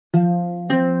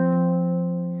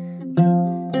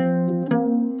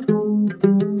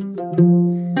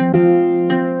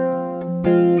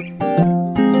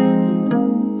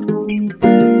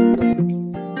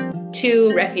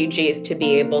refugees to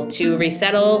be able to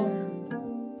resettle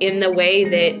in the way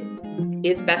that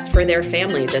is best for their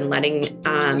families, and letting,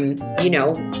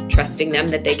 trusting them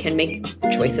that they can make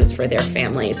choices for their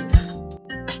families.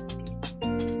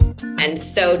 And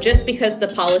so just because the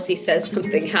policy says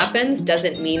something happens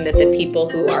doesn't mean that the people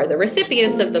who are the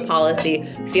recipients of the policy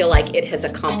feel like it has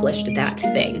accomplished that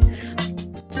thing.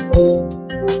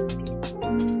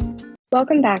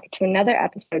 Welcome back to another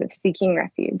episode of Seeking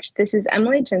Refuge. This is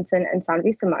Emily Jensen and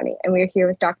Sanvi Samani, and we are here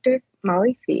with Dr.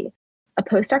 Molly Fee, a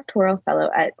postdoctoral fellow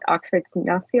at Oxford's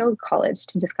Nuffield College,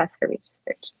 to discuss her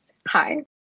research. Hi,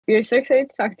 we are so excited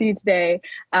to talk to you today.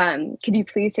 Could you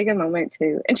please take a moment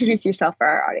to introduce yourself for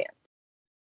our audience?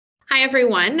 Hi,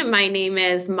 everyone. My name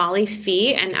is Molly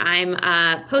Fee, and I'm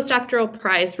a postdoctoral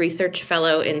prize research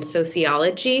fellow in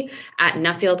sociology at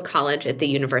Nuffield College at the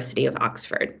University of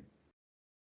Oxford.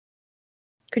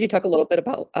 Could you talk a little bit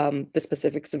about the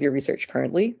specifics of your research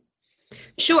currently?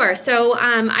 Sure. So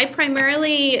I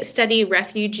primarily study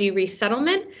refugee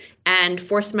resettlement and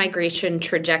forced migration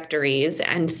trajectories.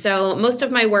 And so most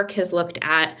of my work has looked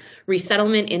at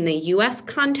resettlement in the U.S.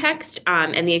 context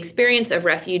and the experience of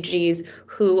refugees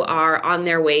who are on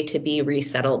their way to be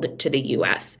resettled to the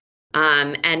U.S.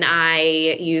 And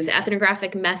I use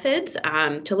ethnographic methods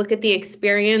to look at the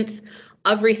experience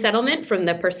of resettlement from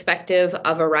the perspective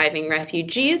of arriving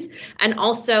refugees, and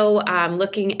also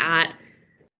looking at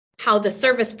how the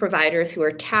service providers who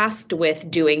are tasked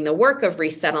with doing the work of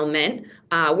resettlement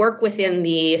work within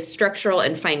the structural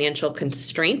and financial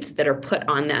constraints that are put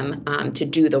on them to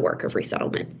do the work of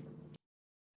resettlement.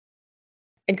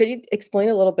 And could you explain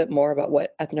a little bit more about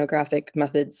what ethnographic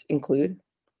methods include?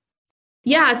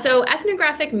 Yeah, so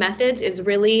ethnographic methods is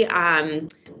really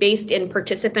based in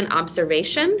participant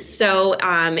observation. So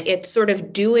it's sort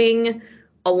of doing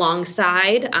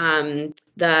alongside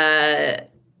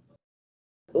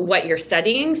what you're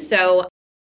studying. So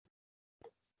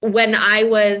when I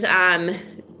was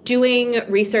doing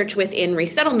research within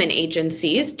resettlement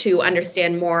agencies to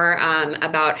understand more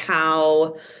about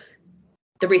how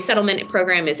the resettlement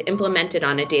program is implemented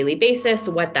on a daily basis,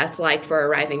 what that's like for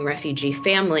arriving refugee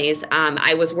families,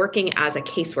 I was working as a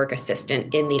casework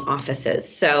assistant in the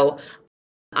offices. So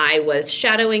I was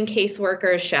shadowing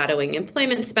caseworkers, shadowing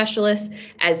employment specialists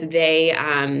as they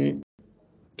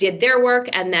did their work,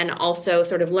 and then also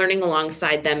sort of learning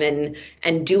alongside them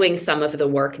and doing some of the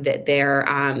work that they're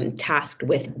tasked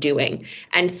with doing.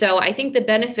 And so I think the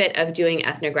benefit of doing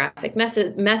ethnographic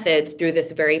methods through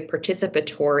this very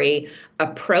participatory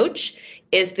approach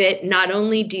is that not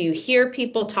only do you hear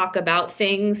people talk about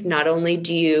things, not only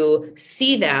do you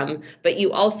see them, but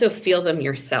you also feel them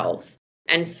yourselves.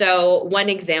 And so one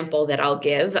example that I'll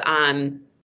give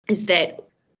is that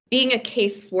being a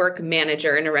casework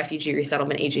manager in a refugee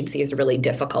resettlement agency is really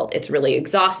difficult. It's really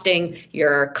exhausting.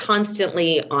 You're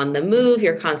constantly on the move.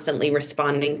 You're constantly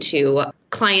responding to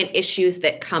client issues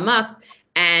that come up.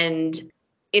 And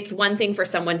it's one thing for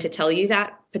someone to tell you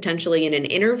that potentially in an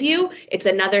interview. It's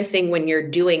another thing when you're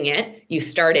doing it. You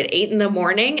start at 8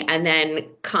 a.m. and then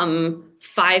come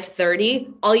 5:30,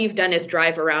 all you've done is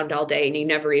drive around all day and you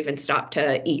never even stop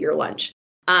to eat your lunch.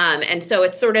 And so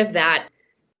it's sort of that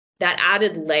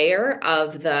added layer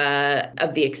of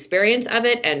the experience of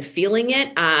it and feeling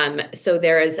it. So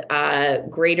there is a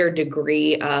greater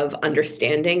degree of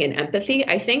understanding and empathy,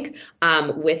 I think,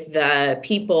 with the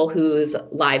people whose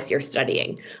lives you're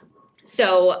studying.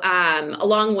 So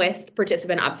along with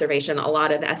participant observation, a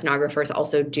lot of ethnographers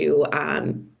also do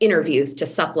interviews to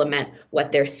supplement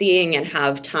what they're seeing and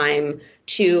have time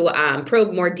to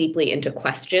probe more deeply into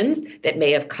questions that may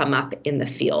have come up in the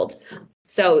field.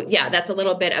 So yeah, that's a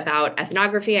little bit about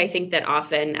ethnography. I think that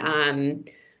often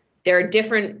there are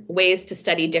different ways to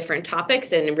study different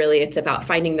topics, and really it's about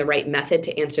finding the right method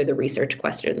to answer the research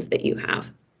questions that you have.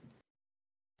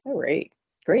 All right,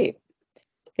 great.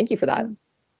 Thank you for that.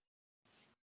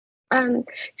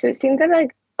 So it seems that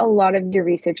like a lot of your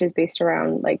research is based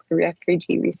around like the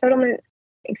refugee resettlement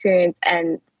experience,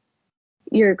 and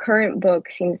your current book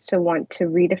seems to want to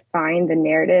redefine the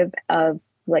narrative of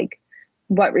like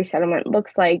what resettlement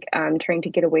looks like, trying to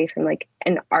get away from like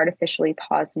an artificially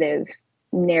positive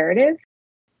narrative.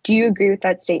 Do you agree with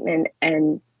that statement?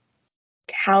 And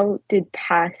how did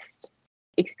past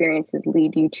experiences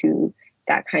lead you to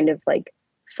that kind of like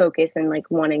focus and like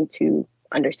wanting to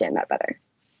understand that better?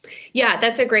 Yeah,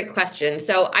 that's a great question.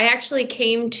 So I actually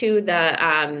came to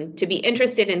the to be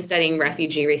interested in studying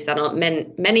refugee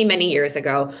resettlement many years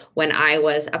ago when I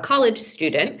was a college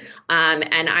student,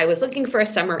 and I was looking for a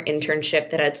summer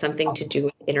internship that had something to do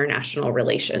with international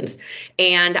relations.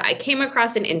 And I came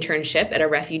across an internship at a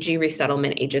refugee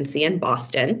resettlement agency in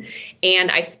Boston,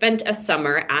 and I spent a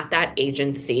summer at that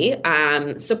agency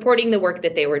supporting the work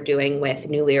that they were doing with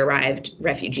newly arrived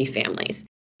refugee families.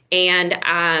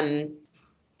 And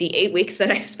the 8 weeks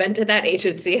that I spent at that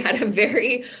agency had a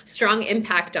very strong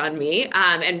impact on me,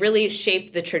 and really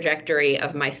shaped the trajectory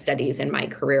of my studies and my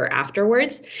career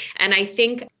afterwards. And I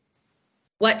think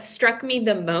what struck me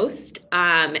the most,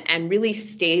 and really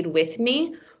stayed with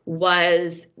me,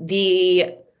 was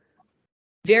the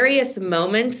various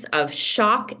moments of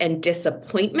shock and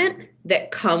disappointment that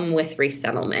come with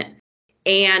resettlement.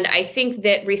 And I think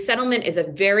that resettlement is a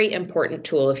very important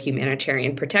tool of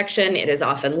humanitarian protection. It is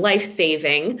often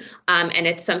life-saving, and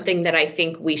it's something that I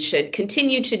think we should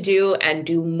continue to do and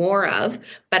do more of.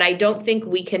 But I don't think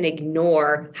we can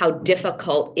ignore how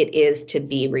difficult it is to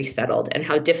be resettled and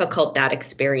how difficult that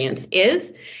experience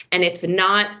is. And it's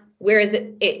not, whereas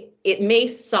it may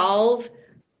solve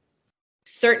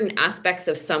certain aspects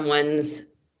of someone's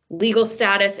legal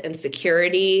status and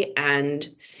security and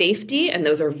safety, and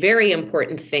those are very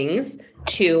important things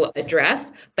to address,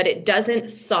 but it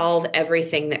doesn't solve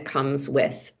everything that comes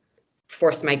with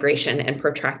forced migration and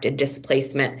protracted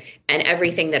displacement and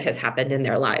everything that has happened in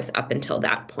their lives up until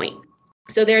that point.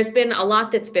 So there's been a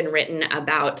lot that's been written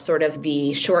about sort of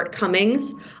the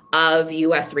shortcomings of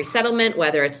U.S. resettlement,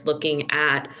 whether it's looking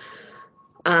at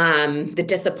the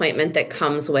disappointment that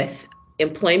comes with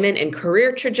employment and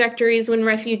career trajectories when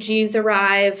refugees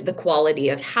arrive, the quality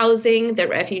of housing that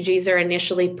refugees are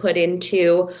initially put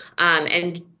into,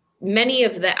 and many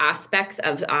of the aspects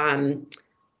of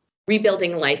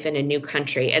rebuilding life in a new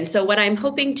country. And so what I'm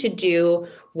hoping to do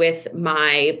with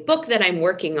my book that I'm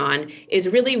working on is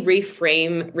really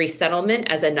reframe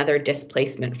resettlement as another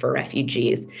displacement for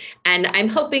refugees. And I'm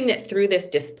hoping that through this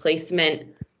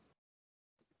displacement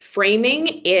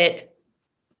framing, it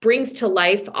brings to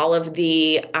life all of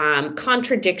the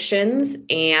contradictions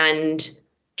and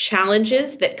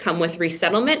challenges that come with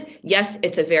resettlement. Yes,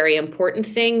 it's a very important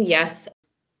thing. Yes,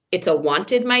 it's a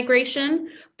wanted migration,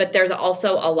 but there's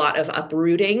also a lot of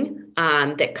uprooting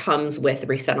that comes with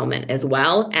resettlement as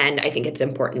well. And I think it's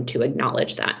important to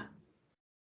acknowledge that.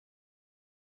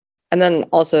 And then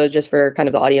also, just for kind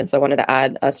of the audience, I wanted to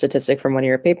add a statistic from one of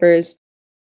your papers.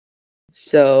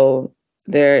 So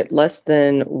there, less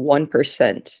than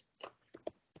 1%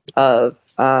 of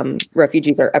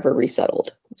refugees are ever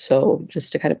resettled. So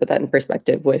just to kind of put that in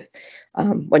perspective with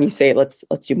when you say let's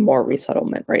do more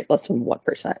resettlement, right? Less than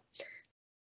 1%.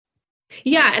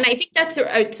 Yeah, and I think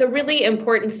it's a really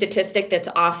important statistic that's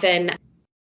often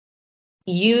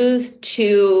used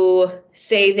to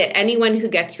say that anyone who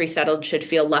gets resettled should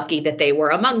feel lucky that they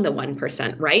were among the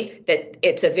 1%, right? That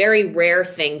it's a very rare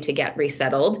thing to get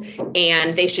resettled,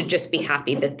 and they should just be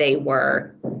happy that they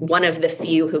were one of the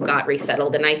few who got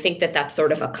resettled. And I think that that's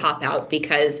sort of a cop-out,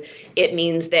 because it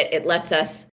means that it lets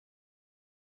us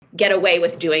get away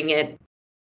with doing it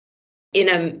in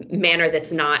a manner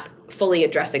that's not fully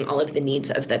addressing all of the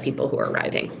needs of the people who are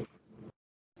arriving.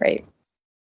 Right.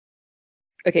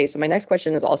 Okay, so my next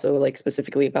question is also like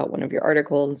specifically about one of your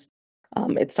articles.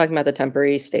 It's talking about the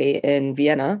temporary stay in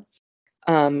Vienna.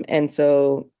 And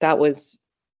so that was,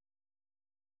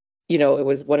 it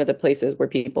was one of the places where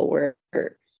people were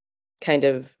kind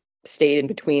of stayed in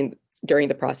between during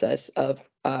the process of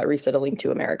resettling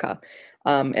to America.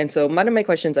 And so one of my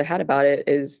questions I had about it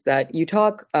is that you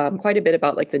talk quite a bit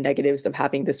about like the negatives of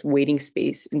having this waiting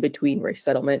space in between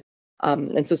resettlement.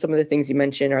 And so some of the things you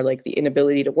mentioned are like the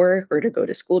inability to work or to go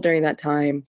to school during that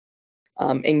time,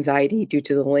 anxiety due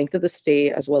to the length of the stay,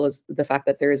 as well as the fact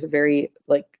that there is a very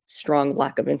like strong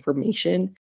lack of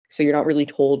information. So you're not really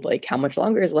told like how much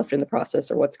longer is left in the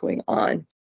process or what's going on.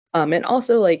 And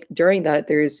also like during that,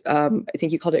 there's, I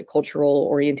think you called it cultural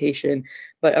orientation,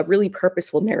 but a really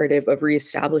purposeful narrative of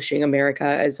reestablishing America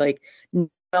as like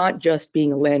not just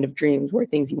being a land of dreams where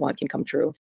things you want can come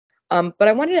true. But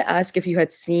I wanted to ask if you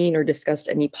had seen or discussed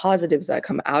any positives that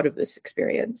come out of this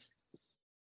experience.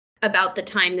 About the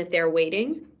time that they're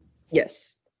waiting?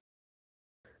 Yes.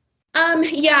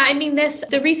 Yeah, I mean,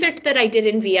 the research that I did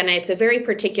in Vienna, it's a very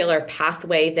particular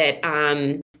pathway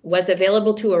that was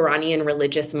available to Iranian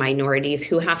religious minorities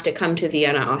who have to come to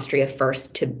Vienna, Austria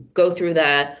first to go through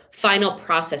the final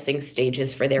processing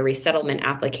stages for their resettlement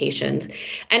applications.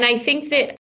 And I think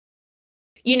that,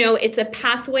 it's a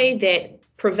pathway that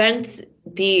prevents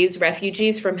these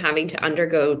refugees from having to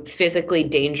undergo physically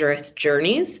dangerous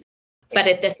journeys. But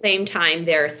at the same time,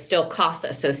 there are still costs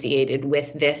associated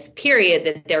with this period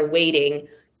that they're waiting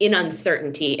in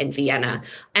uncertainty in Vienna.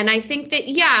 And I think that,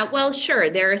 yeah, well, sure,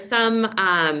 there are some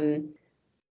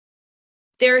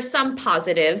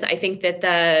positives. I think that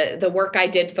the work I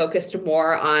did focused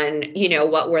more on,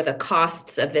 what were the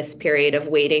costs of this period of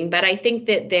waiting. But I think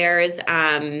that there's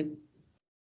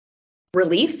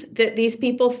relief that these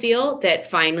people feel that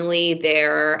finally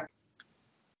they're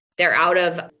out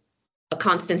of a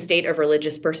constant state of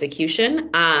religious persecution,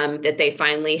 that they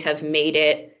finally have made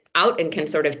it out and can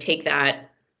sort of take that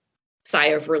sigh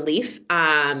of relief.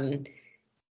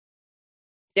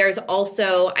 There's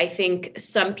also, I think,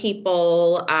 some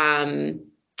people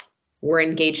were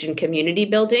engaged in community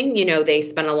building. They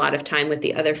spent a lot of time with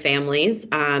the other families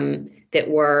that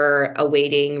were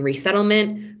awaiting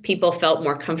resettlement. People felt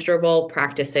more comfortable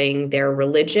practicing their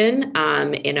religion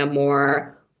in a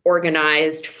more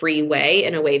organized, free way,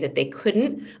 in a way that they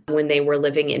couldn't when they were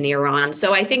living in Iran.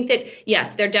 So I think that,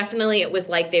 yes, it was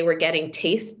like they were getting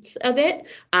tastes of it,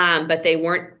 but they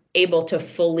weren't able to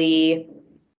fully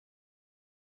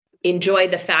enjoy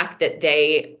the fact that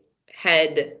they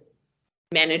had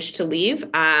managed to leave,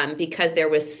 because there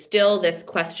was still this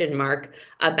question mark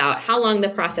about how long the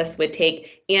process would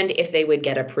take and if they would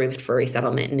get approved for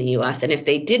resettlement in the US. And if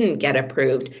they didn't get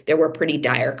approved, there were pretty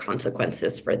dire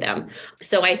consequences for them.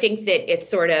 So I think that it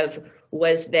sort of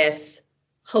was this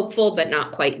hopeful but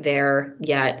not quite there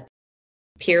yet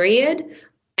period.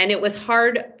 And it was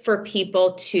hard for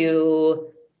people to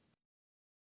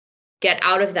get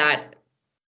out of that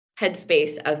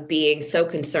headspace of being so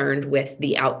concerned with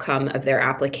the outcome of their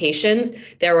applications.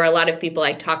 There were a lot of people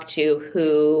I talked to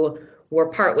who were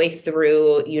partway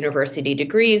through university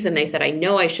degrees, and they said, I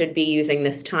know I should be using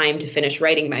this time to finish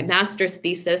writing my master's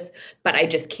thesis, but I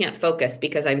just can't focus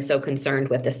because I'm so concerned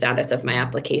with the status of my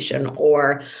application.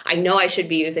 Or I know I should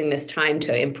be using this time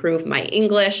to improve my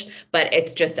English, but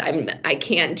it's just I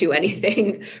can't do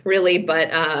anything really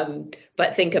but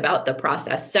think about the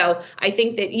process. So I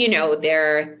think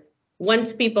that,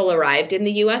 once people arrived in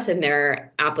the US and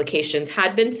their applications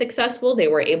had been successful, they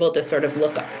were able to sort of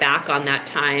look back on that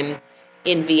time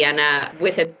in Vienna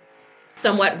with a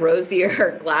somewhat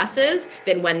rosier glasses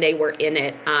than when they were in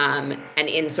it, and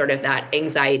in sort of that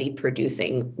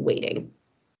anxiety-producing waiting.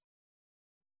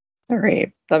 All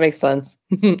right, that makes sense.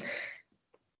 So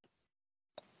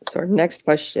our next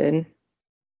question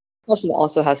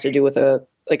also has to do with a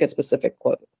specific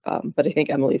quote, but I think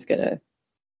Emily's gonna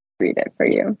read it for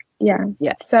you. Yeah.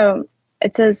 Yes. So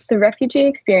it says, the refugee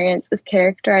experience is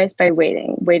characterized by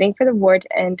waiting for the war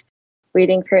to end,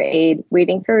 waiting for aid,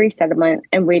 waiting for resettlement,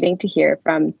 and waiting to hear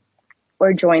from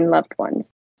or join loved ones.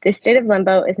 This state of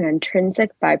limbo is an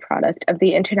intrinsic byproduct of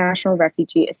the international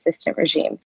refugee assistance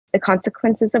regime, the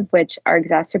consequences of which are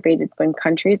exacerbated when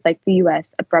countries like the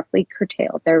US abruptly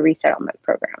curtail their resettlement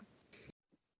program.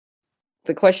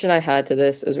 The question I had to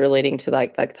this is relating to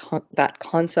that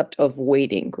concept of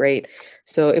waiting, right?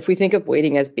 So if we think of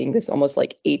waiting as being this almost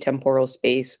like atemporal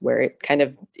space where it kind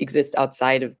of exists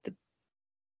outside of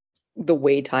the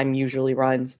way time usually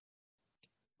runs,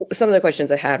 some of the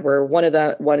questions I had were,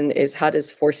 one is, how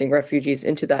does forcing refugees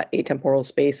into that atemporal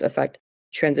space affect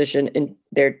transition in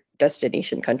their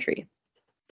destination country?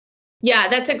 Yeah,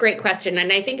 that's a great question.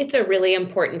 And I think it's a really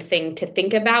important thing to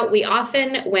think about. We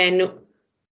often, when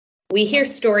we hear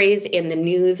stories in the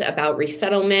news about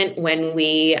resettlement, when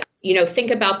we,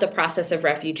 think about the process of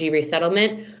refugee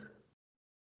resettlement,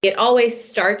 it always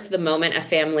starts the moment a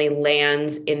family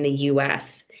lands in the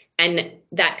US. And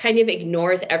that kind of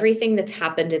ignores everything that's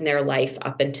happened in their life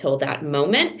up until that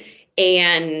moment.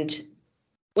 And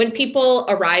when people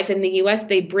arrive in the US,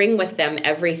 they bring with them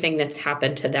everything that's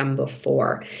happened to them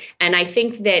before. And I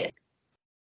think that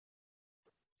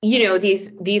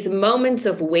these moments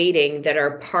of waiting that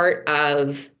are part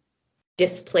of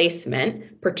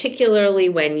displacement, particularly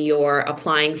when you're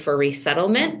applying for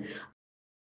resettlement,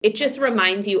 it just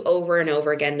reminds you over and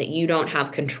over again that you don't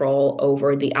have control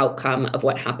over the outcome of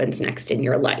what happens next in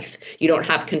your life. You don't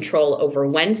have control over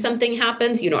when something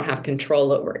happens. You don't have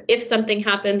control over if something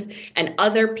happens. And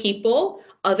other people,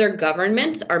 other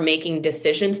governments are making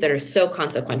decisions that are so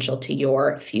consequential to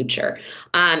your future.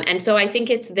 And so I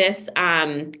think it's this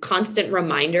constant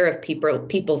reminder of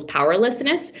people's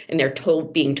powerlessness, and they're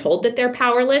being told that they're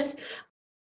powerless.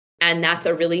 And that's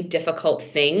a really difficult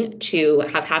thing to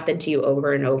have happen to you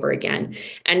over and over again.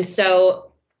 And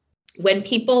so when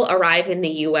people arrive in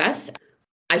the US,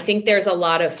 I think there's a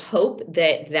lot of hope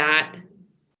that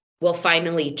will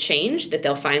finally change, that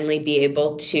they'll finally be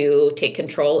able to take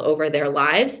control over their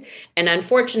lives. And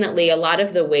unfortunately, a lot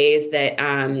of the ways that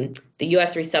the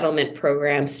U.S. resettlement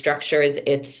program structures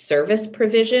its service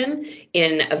provision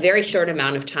in a very short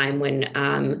amount of time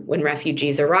when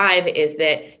refugees arrive is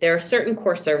that there are certain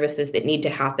core services that need to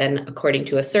happen according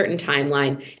to a certain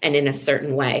timeline and in a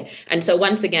certain way. And so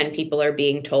once again, people are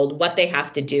being told what they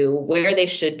have to do, where they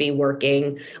should be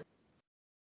working,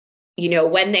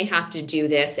 when they have to do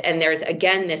this. And there's,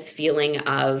 again, this feeling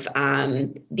of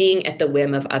being at the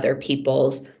whim of other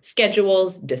people's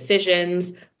schedules,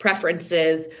 decisions,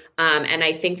 preferences. And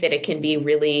I think that it can be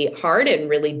really hard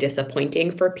and really disappointing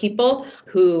for people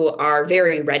who are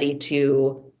very ready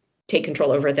to take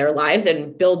control over their lives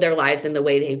and build their lives in the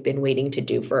way they've been waiting to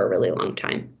do for a really long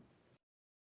time.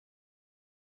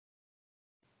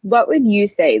 What would you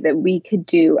say that we could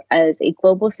do as a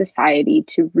global society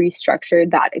to restructure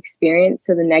that experience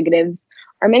so the negatives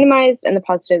are minimized and the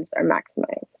positives are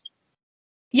maximized?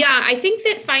 Yeah, I think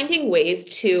that finding ways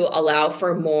to allow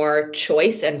for more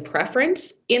choice and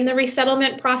preference in the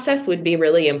resettlement process would be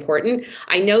really important.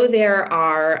 I know there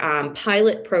are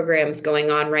pilot programs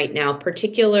going on right now,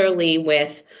 particularly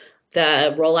with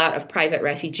the rollout of private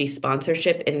refugee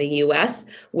sponsorship in the US,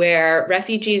 where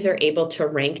refugees are able to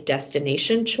rank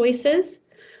destination choices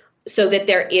so that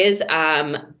there is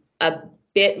a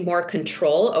bit more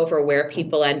control over where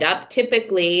people end up.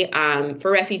 Typically,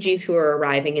 for refugees who are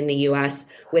arriving in the US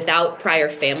without prior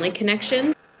family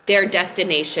connections, their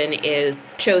destination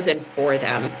is chosen for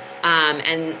them.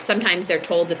 And sometimes they're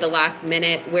told at the last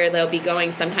minute where they'll be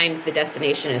going. Sometimes the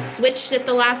destination is switched at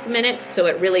the last minute. So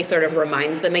it really sort of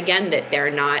reminds them again that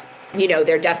they're not,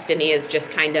 their destiny is just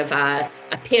kind of a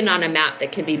pin on a map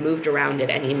that can be moved around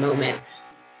at any moment.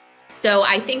 So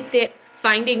I think that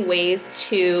finding ways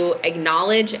to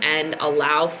acknowledge and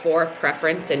allow for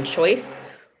preference and choice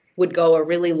would go a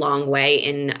really long way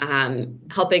in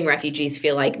helping refugees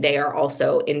feel like they are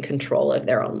also in control of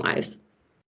their own lives.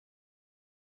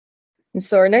 And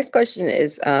so our next question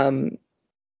is kind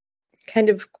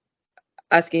of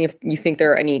asking if you think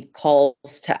there are any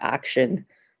calls to action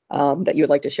that you would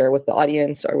like to share with the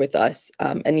audience or with us,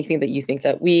 anything that you think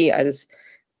that we as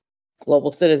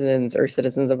global citizens or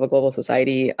citizens of a global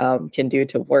society can do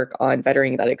to work on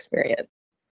bettering that experience.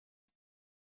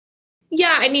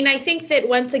 Yeah, I mean, I think that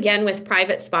once again, with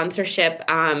private sponsorship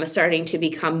starting to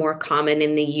become more common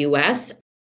in the US,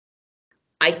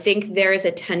 I think there is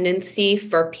a tendency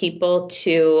for people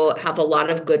to have a lot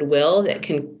of goodwill that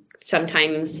can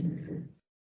sometimes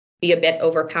be a bit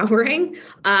overpowering.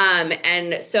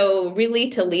 And so really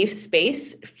to leave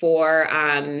space for,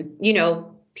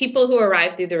 people who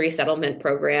arrive through the resettlement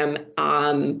program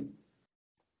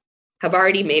have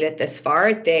already made it this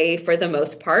far. They, for the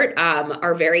most part,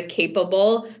 are very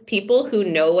capable people who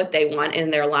know what they want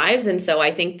in their lives. And so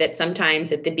I think that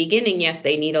sometimes at the beginning, yes,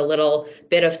 they need a little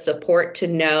bit of support to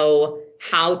know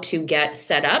how to get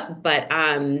set up, but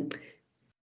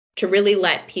to really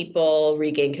let people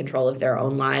regain control of their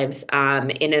own lives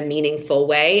in a meaningful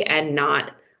way and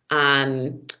not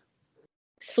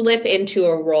slip into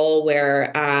a role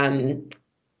where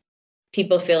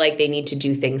people feel like they need to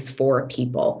do things for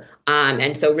people.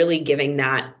 And so really giving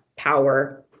that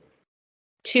power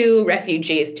to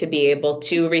refugees to be able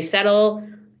to resettle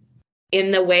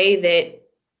in the way that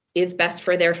is best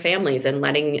for their families and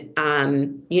letting,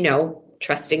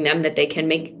 trusting them that they can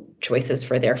make choices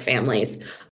for their families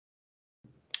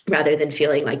rather than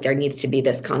feeling like there needs to be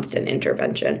this constant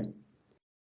intervention.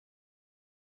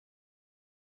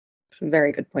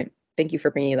 Very good point. Thank you for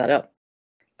bringing that up.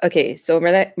 Okay, so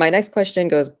my next question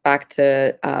goes back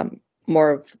to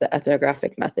more of the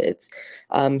ethnographic methods.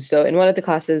 So in one of the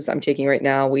classes I'm taking right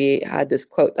now, we had this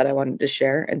quote that I wanted to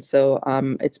share. And so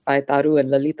it's by Taru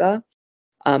and Lalita.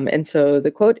 And so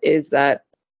the quote is that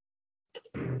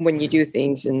when you do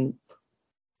things in,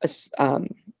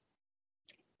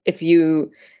 if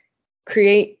you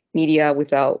create media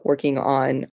without working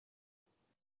on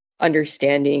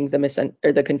understanding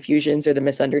the confusions or the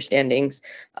misunderstandings,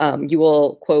 you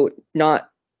will, quote,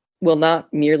 will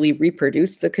not merely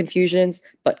reproduce the confusions,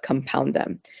 but compound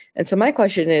them. And so my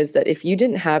question is that if you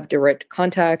didn't have direct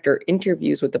contact or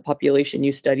interviews with the population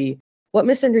you study, what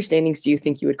misunderstandings do you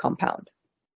think you would compound?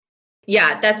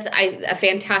 Yeah, that's a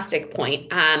fantastic point.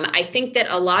 I think that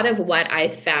a lot of what I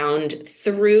found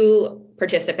through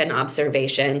participant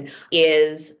observation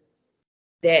is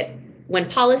that when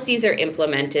policies are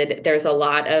implemented, there's a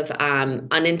lot of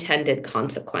unintended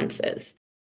consequences.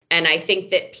 And I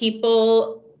think that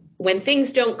people, when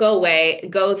things don't go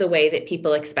the way that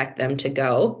people expect them to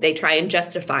go, they try and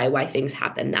justify why things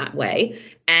happen that way.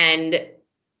 And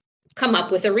come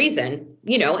up with a reason,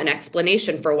 an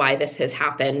explanation for why this has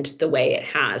happened the way it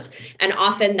has. And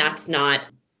often that's not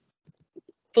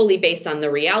fully based on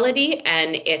the reality,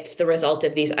 and it's the result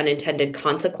of these unintended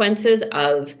consequences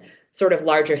of sort of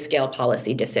larger scale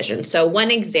policy decisions. So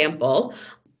one example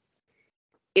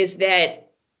is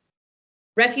that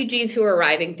refugees who are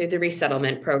arriving through the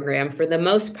resettlement program, for the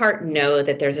most part, know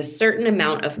that there's a certain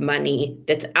amount of money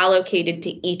that's allocated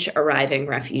to each arriving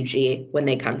refugee when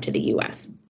they come to the US.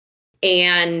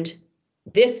 And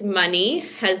this money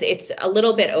it's a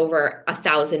little bit over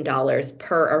 $1,000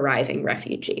 per arriving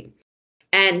refugee.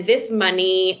 And this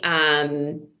money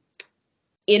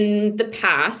in the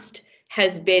past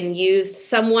has been used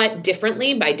somewhat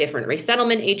differently by different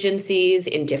resettlement agencies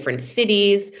in different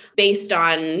cities based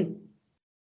on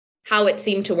how it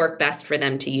seemed to work best for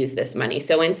them to use this money.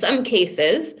 So in some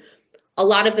cases, a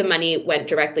lot of the money went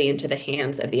directly into the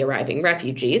hands of the arriving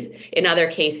refugees. In other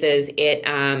cases, it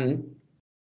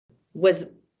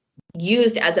was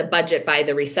used as a budget by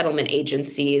the resettlement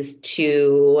agencies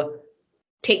to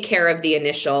take care of the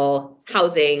initial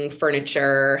housing,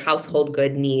 furniture, household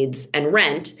good needs, and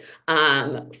rent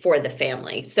for the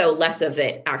family. So less of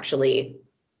it actually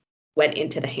went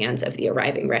into the hands of the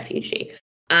arriving refugee.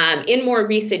 In more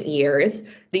recent years,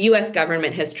 the US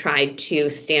government has tried to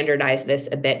standardize this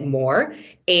a bit more.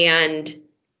 And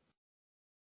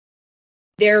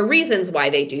there are reasons why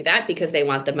they do that, because they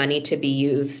want the money to be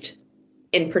used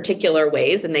in particular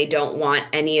ways, and they don't want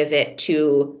any of it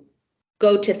to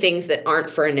go to things that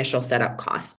aren't for initial setup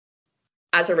costs.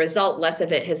 As a result, less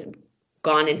of it has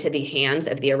gone into the hands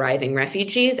of the arriving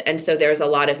refugees. And so there's a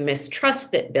lot of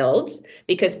mistrust that builds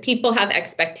because people have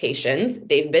expectations.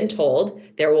 They've been told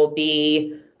there will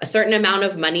be a certain amount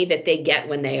of money that they get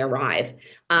when they arrive.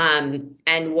 And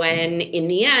when in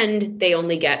the end, they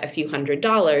only get a few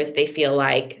 $100s, they feel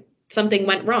like something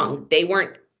went wrong. They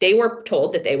were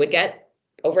told that they would get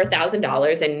over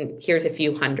 $1,000 and here's a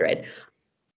few hundred.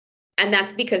 And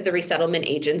that's because the resettlement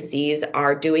agencies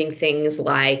are doing things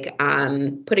like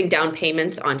putting down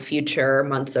payments on future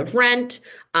months of rent,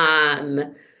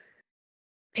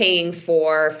 paying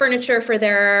for furniture for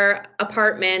their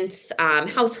apartments,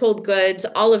 household goods,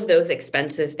 all of those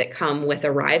expenses that come with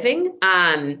arriving.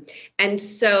 And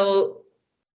so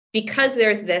because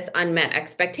there's this unmet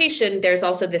expectation, there's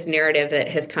also this narrative that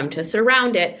has come to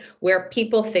surround it where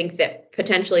people think that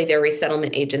potentially their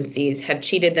resettlement agencies have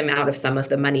cheated them out of some of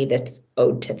the money that's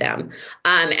owed to them.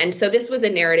 And so this was a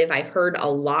narrative I heard a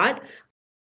lot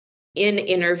in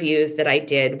interviews that I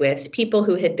did with people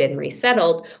who had been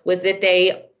resettled, was that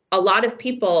a lot of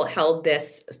people held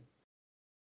this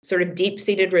sort of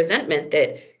deep-seated resentment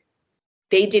that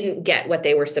they didn't get what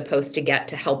they were supposed to get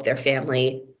to help their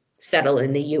family settle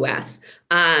in the US.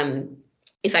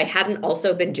 If I hadn't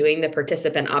also been doing the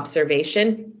participant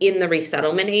observation in the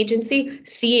resettlement agency,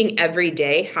 seeing every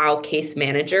day how case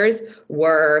managers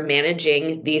were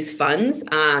managing these funds,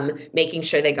 making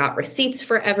sure they got receipts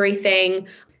for everything.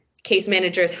 Case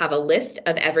managers have a list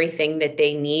of everything that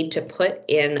they need to put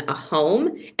in a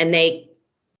home, and they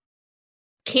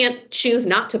can't choose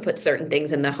not to put certain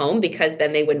things in the home because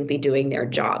then they wouldn't be doing their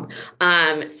job.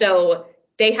 So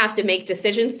they have to make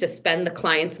decisions to spend the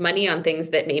client's money on things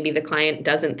that maybe the client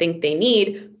doesn't think they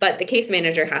need, but the case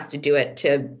manager has to do it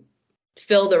to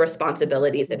fill the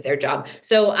responsibilities of their job.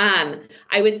 So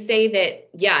I would say that,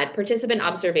 yeah, participant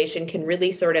observation can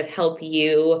really sort of help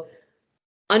you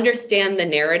understand the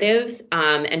narratives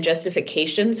and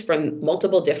justifications from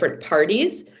multiple different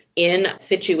parties in a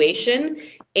situation.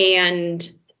 And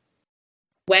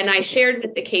when I shared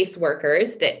with the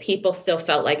caseworkers that people still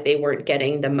felt like they weren't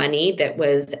getting the money that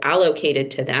was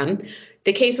allocated to them,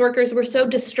 the caseworkers were so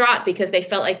distraught because they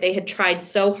felt like they had tried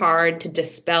so hard to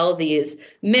dispel these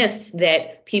myths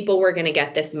that people were going to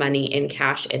get this money in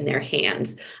cash in their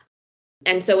hands.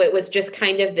 And so it was just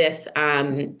kind of this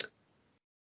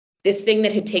this thing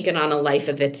that had taken on a life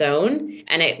of its own.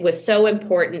 And it was so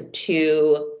important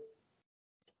to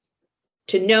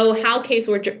know how case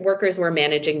workers were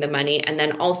managing the money, and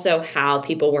then also how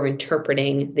people were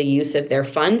interpreting the use of their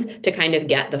funds to kind of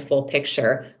get the full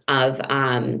picture of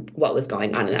what was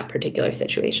going on in that particular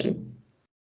situation.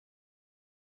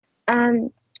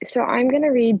 So I'm going to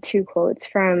read two quotes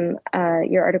from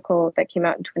your article that came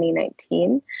out in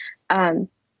 2019.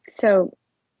 So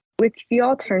with few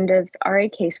alternatives, RA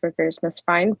caseworkers must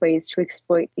find ways to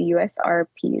exploit the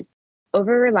USRP's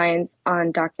over-reliance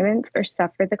on documents or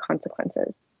suffer the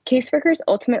consequences. Caseworkers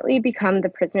ultimately become the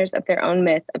prisoners of their own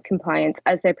myth of compliance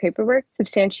as their paperwork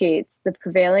substantiates the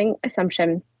prevailing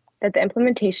assumption that the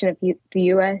implementation of the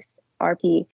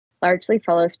USRP largely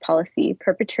follows policy,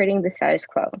 perpetuating the status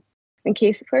quo. and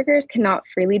caseworkers cannot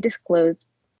freely disclose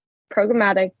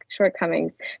programmatic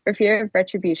shortcomings for fear of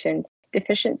retribution.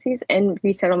 Deficiencies in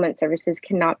resettlement services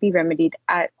cannot be remedied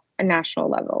at a national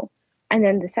level. And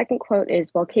then the second quote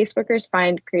is, while caseworkers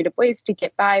find creative ways to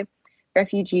get by,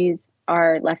 refugees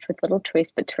are left with little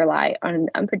choice but to rely on an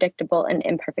unpredictable and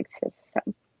imperfect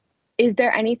system. Is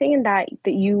there anything in that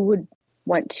you would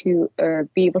want to or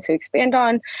be able to expand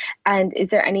on? And is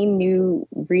there any new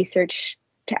research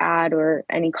to add or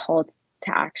any call to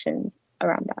actions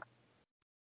around that?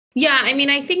 Yeah, I mean,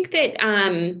 I think that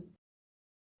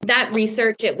that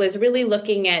research, it was really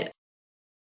looking at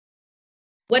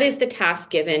what is the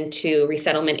task given to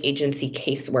resettlement agency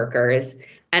caseworkers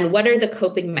and what are the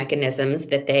coping mechanisms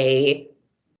that they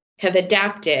have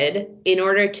adapted in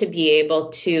order to be able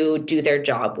to do their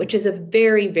job, which is a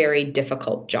very, very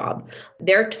difficult job.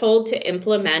 They're told to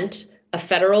implement a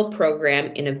federal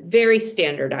program in a very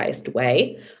standardized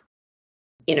way,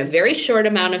 in a very short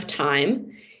amount of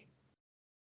time.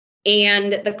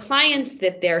 And the clients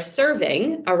that they're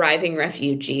serving, arriving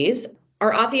refugees,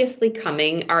 are obviously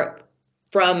coming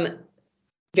from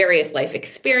various life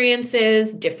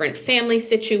experiences, different family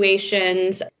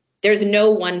situations. There's no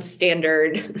one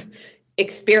standard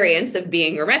experience of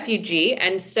being a refugee.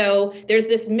 And so there's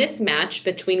this mismatch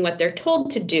between what they're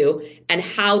told to do and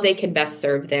how they can best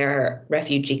serve their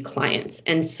refugee clients.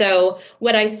 And so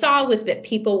what I saw was that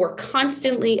people were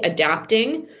constantly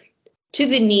adapting to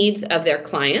the needs of their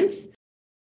clients.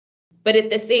 But at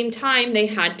the same time, they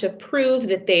had to prove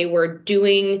that they were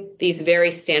doing these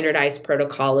very standardized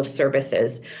protocol of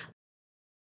services.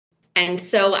 And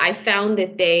so I found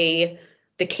that the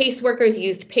caseworkers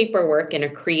used paperwork in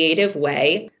a creative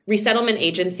way. Resettlement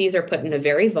agencies are put in a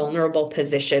very vulnerable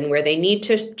position where they need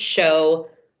to show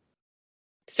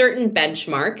certain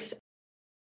benchmarks.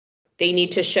 They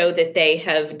need to show that they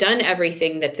have done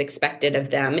everything that's expected of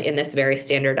them in this very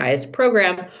standardized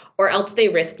program, or else they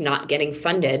risk not getting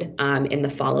funded in the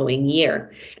following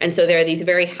year. And so there are these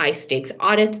very high stakes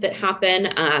audits that happen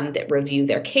that review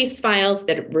their case files,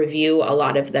 that review a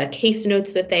lot of the case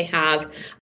notes that they have.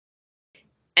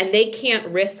 And they can't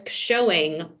risk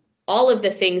showing all of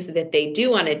the things that they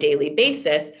do on a daily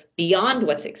basis beyond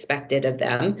what's expected of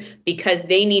them, because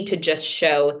they need to just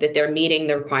show that they're meeting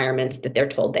the requirements that they're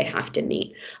told they have to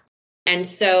meet. And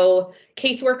so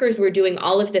caseworkers were doing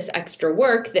all of this extra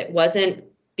work that wasn't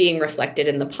being reflected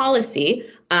in the policy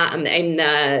and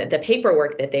the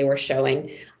paperwork that they were showing.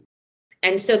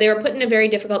 And so they were put in a very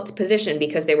difficult position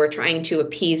because they were trying to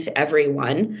appease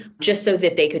everyone just so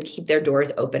that they could keep their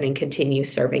doors open and continue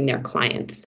serving their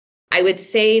clients. I would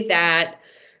say that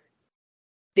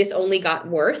this only got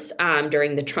worse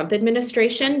during the Trump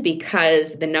administration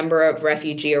because the number of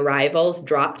refugee arrivals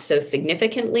dropped so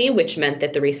significantly, which meant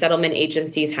that the resettlement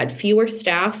agencies had fewer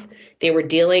staff. They were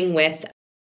dealing with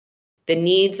the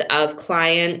needs of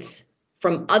clients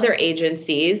from other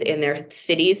agencies in their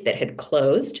cities that had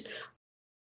closed.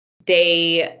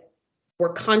 They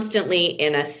were constantly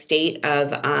in a state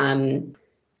of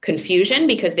confusion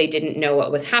because they didn't know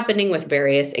what was happening with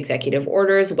various executive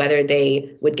orders, whether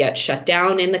they would get shut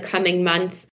down in the coming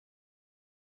months.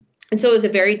 And so it was a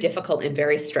very difficult and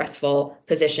very stressful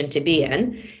position to be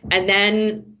in. And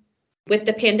then with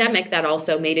the pandemic, that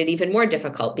also made it even more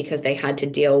difficult because they had to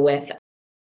deal with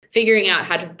figuring out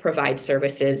how to provide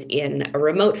services in a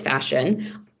remote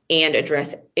fashion and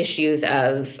address issues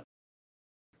of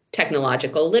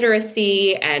technological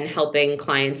literacy and helping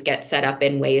clients get set up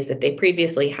in ways that they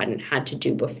previously hadn't had to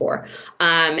do before.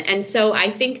 And so I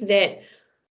think that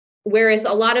whereas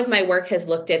a lot of my work has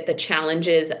looked at the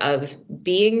challenges of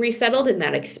being resettled in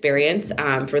that experience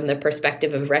from the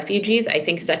perspective of refugees, I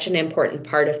think such an important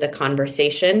part of the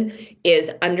conversation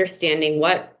is understanding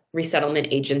what resettlement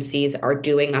agencies are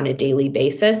doing on a daily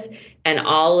basis and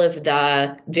all of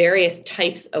the various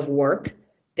types of work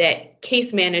that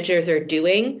case managers are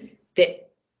doing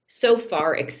that so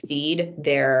far exceed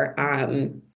their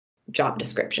job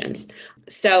descriptions.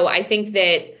 So I think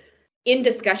that in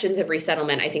discussions of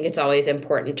resettlement, I think it's always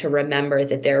important to remember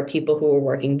that there are people who are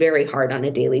working very hard on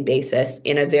a daily basis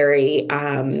in a very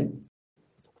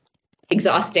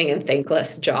exhausting and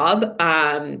thankless job.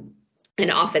 And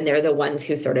often they're the ones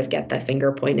who sort of get the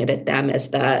finger pointed at them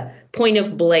as the point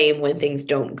of blame when things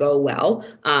don't go well,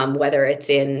 whether it's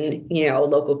in,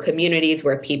 local communities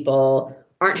where people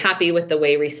aren't happy with the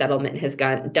way resettlement has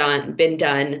been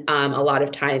done. A lot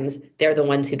of times they're the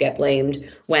ones who get blamed.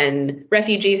 When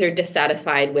refugees are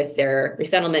dissatisfied with their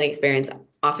resettlement experience,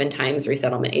 oftentimes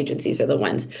resettlement agencies are the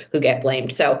ones who get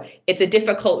blamed. So it's a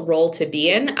difficult role to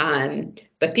be in,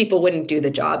 but people wouldn't do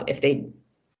the job if they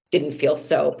didn't feel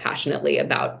so passionately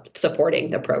about supporting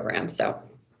the program. So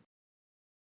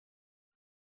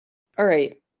All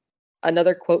right.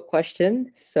 Another quote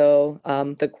question. So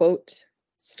the quote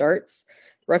starts,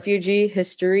 refugee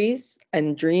histories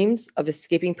and dreams of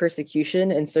escaping persecution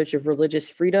in search of religious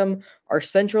freedom are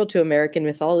central to American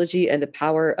mythology and the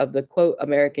power of the, quote,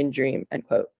 American dream, end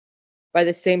quote. By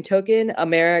the same token,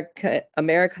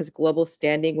 America's global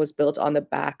standing was built on the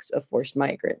backs of forced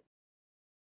migrants,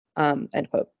 end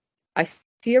quote. I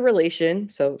see a relation,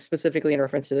 so specifically in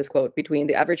reference to this quote, between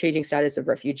the ever-changing status of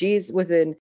refugees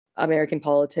within American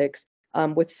politics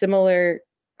with similar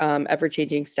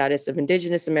ever-changing status of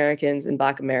Indigenous Americans and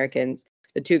Black Americans,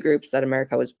 the two groups that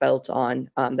America was built on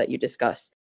that you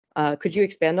discussed. Could you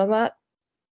expand on that?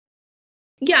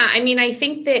 Yeah, I mean, I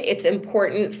think that it's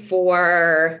important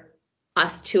for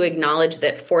us to acknowledge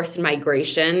that forced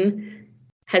migration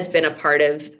has been a part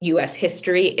of U.S.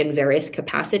 history in various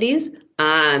capacities.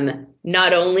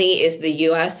 Not only is the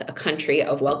U.S. a country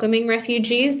of welcoming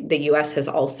refugees, the U.S. has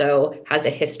a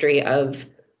history of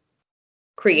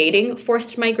creating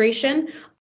forced migration.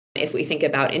 If we think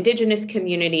about Indigenous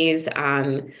communities,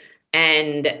 and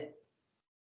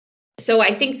so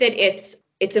I think that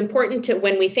it's important to,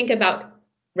 when we think about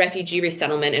refugee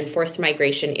resettlement and forced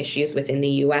migration issues within the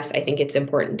U.S., I think it's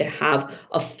important to have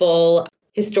a full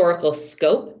historical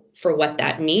scope for what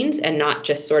that means and not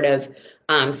just sort of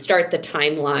start the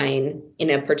timeline in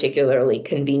a particularly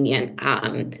convenient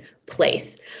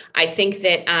place. I think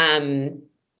that,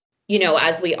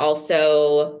 as we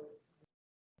also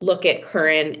look at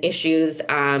current issues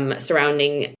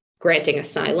surrounding granting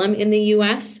asylum in the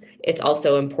U.S., it's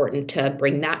also important to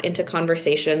bring that into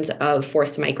conversations of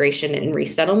forced migration and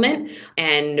resettlement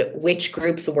and which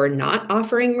groups we're not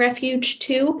offering refuge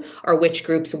to or which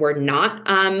groups we're not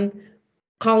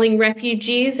calling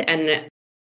refugees and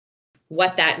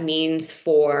what that means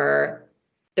for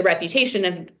the reputation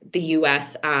of the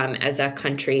U.S. As a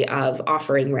country of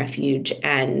offering refuge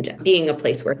and being a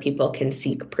place where people can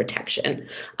seek protection.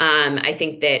 I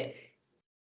think that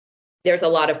there's a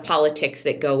lot of politics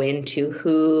that go into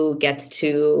who gets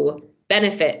to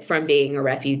benefit from being a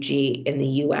refugee in the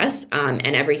U.S.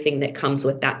 And everything that comes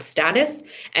with that status,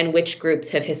 and which groups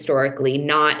have historically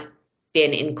not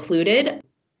been included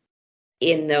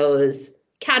in those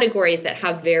categories that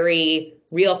have very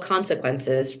real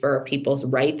consequences for people's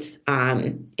rights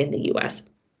in the U.S.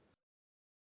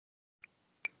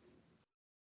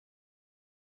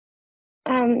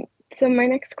 So my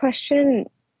next question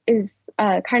is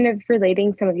kind of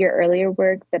relating some of your earlier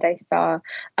work that I saw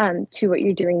to what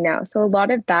you're doing now. So a lot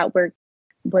of that work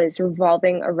was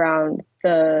revolving around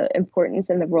the importance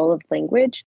and the role of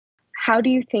language. How do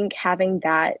you think having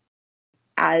that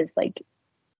as like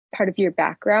part of your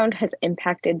background has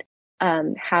impacted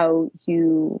how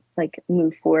you like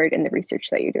move forward in the research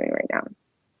that you're doing right now?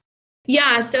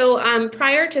 Yeah, so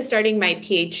prior to starting my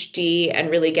PhD and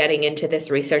really getting into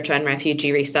this research on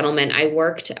refugee resettlement, I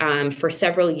worked for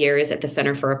several years at the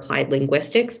Center for Applied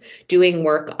Linguistics, doing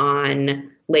work on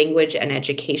language and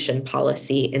education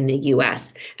policy in the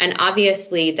US. And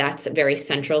obviously that's very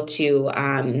central to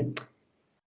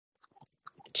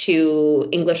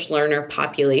English learner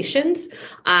populations.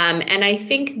 And I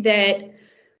think that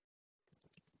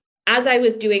as I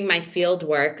was doing my field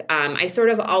work, I sort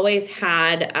of always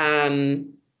had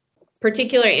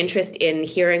particular interest in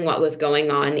hearing what was going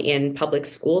on in public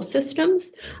school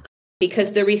systems,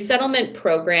 because the resettlement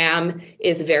program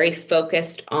is very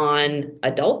focused on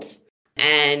adults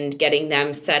and getting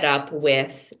them set up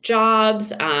with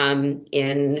jobs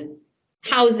in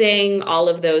housing, all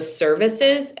of those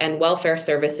services and welfare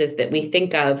services that we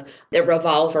think of that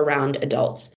revolve around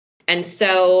adults. And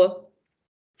so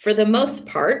for the most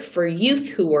part, for youth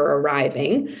who were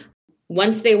arriving,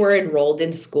 once they were enrolled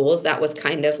in schools, that was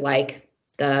kind of like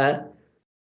that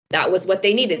was what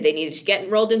they needed. They needed to get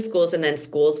enrolled in schools and then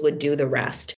schools would do the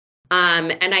rest.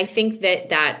 And I think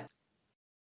that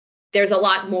there's a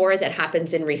lot more that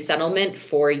happens in resettlement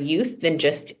for youth than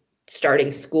just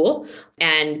starting school.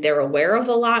 And they're aware of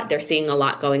a lot. They're seeing a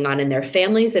lot going on in their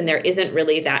families. And there isn't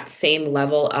really that same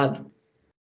level of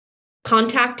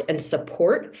contact and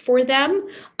support for them.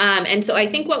 And so I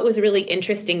think what was really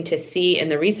interesting to see in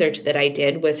the research that I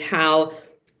did was how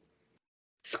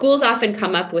schools often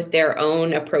come up with their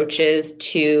own approaches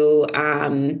to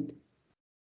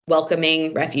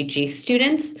welcoming refugee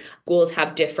students. Schools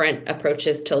have different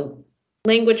approaches to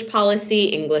language policy,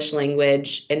 English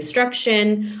language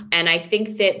instruction. And I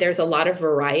think that there's a lot of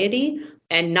variety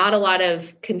and not a lot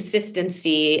of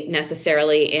consistency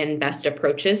necessarily in best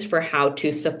approaches for how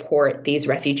to support these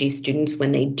refugee students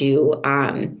when they do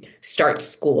start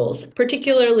schools,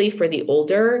 particularly for the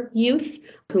older youth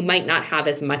who might not have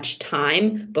as much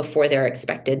time before they're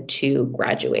expected to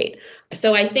graduate.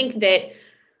 So I think that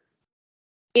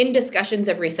in discussions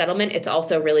of resettlement, it's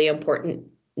also really important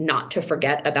not to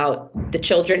forget about the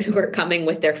children who are coming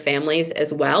with their families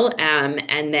as well,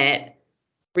 and that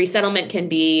resettlement can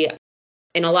be,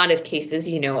 in a lot of cases,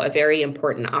 a very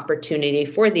important opportunity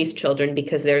for these children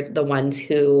because they're the ones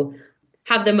who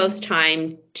have the most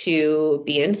time to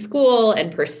be in school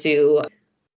and pursue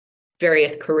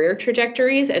various career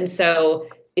trajectories. And so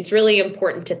it's really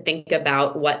important to think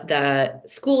about what the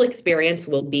school experience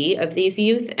will be of these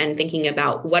youth and thinking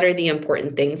about what are the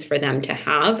important things for them to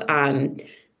have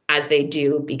as they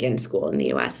do begin school in the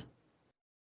U.S.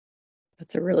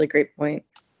 That's a really great point.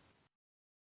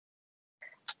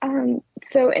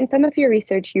 So in some of your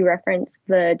research, you referenced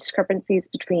the discrepancies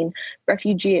between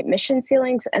refugee admission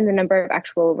ceilings and the number of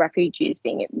actual refugees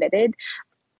being admitted.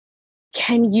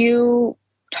 Can you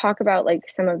talk about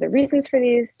some of the reasons for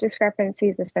these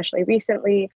discrepancies, especially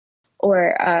recently?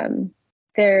 Or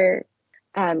could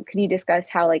you discuss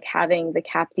how having the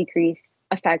cap decrease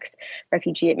affects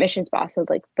refugee admissions, but also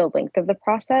the length of the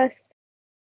process?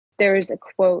 There was a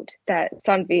quote that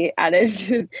Sanvi added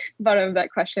to the bottom of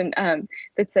that question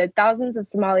that said, "Thousands of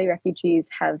Somali refugees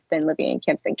have been living in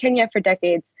camps in Kenya for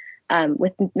decades,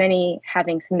 with many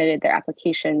having submitted their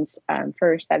applications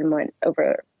for settlement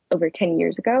over 10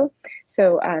 years ago."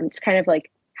 So just kind of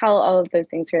how all of those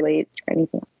things relate or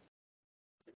anything else.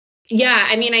 Yeah,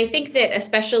 I mean, I think that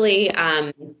especially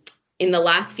in the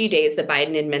last few days, the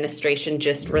Biden administration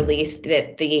just released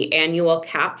that the annual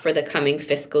cap for the coming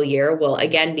fiscal year will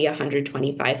again be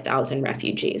 125,000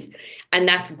 refugees. And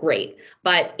that's great,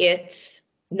 but it's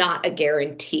not a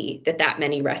guarantee that that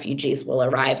many refugees will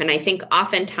arrive. And I think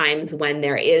oftentimes when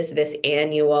there is this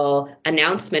annual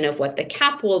announcement of what the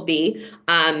cap will be,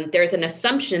 there's an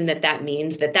assumption that that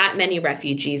means that that many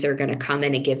refugees are going to come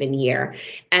in a given year.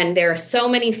 And there are so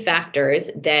many factors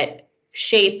that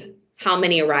shape how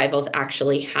many arrivals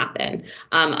actually happen.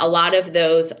 A lot of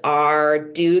those are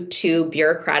due to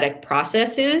bureaucratic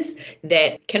processes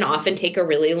that can often take a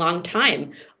really long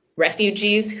time.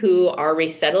 Refugees who are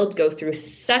resettled go through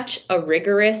such a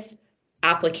rigorous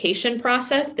application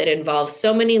process that involves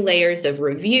so many layers of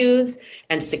reviews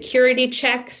and security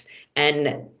checks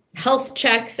and health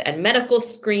checks and medical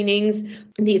screenings.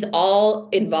 These all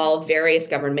involve various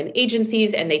government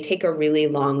agencies and they take a really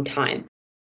long time.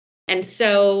 And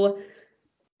so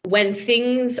when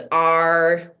things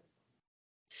are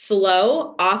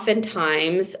slow,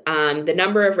 oftentimes the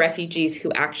number of refugees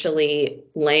who actually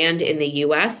land in the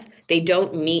US, they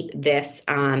don't meet this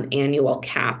annual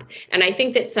cap. And I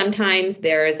think that sometimes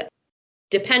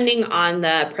depending on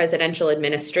the presidential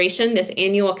administration, this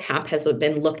annual cap has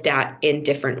been looked at in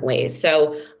different ways.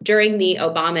 So during the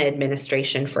Obama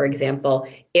administration, for example,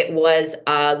 it was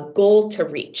a goal to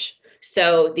reach.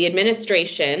 So the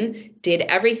administration did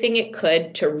everything it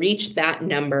could to reach that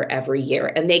number every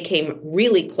year. And they came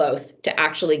really close to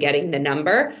actually getting the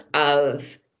number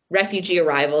of refugee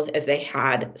arrivals as they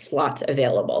had slots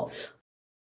available.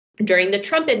 During the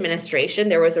Trump administration,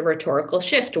 there was a rhetorical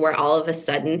shift where all of a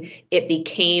sudden it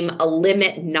became a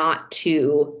limit not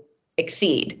to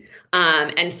exceed.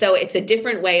 And so it's a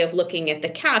different way of looking at the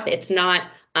cap. It's not,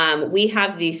 we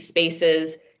have these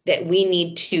spaces that we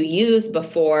need to use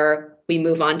before we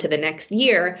move on to the next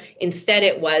year. Instead,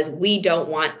 it was, we don't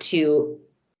want to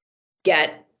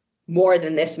get more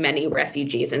than this many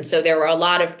refugees. And so there were a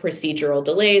lot of procedural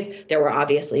delays. There were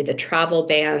obviously the travel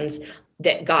bans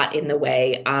that got in the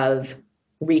way of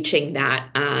reaching that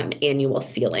annual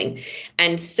ceiling.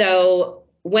 And so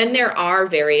when there are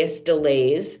various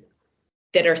delays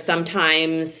that are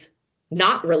sometimes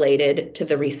not related to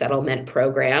the resettlement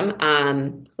program,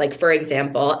 like for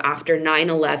example, after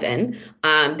 9/11,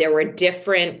 there were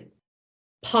different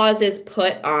pauses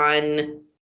put on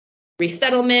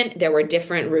resettlement. There were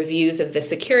different reviews of the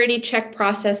security check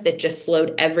process that just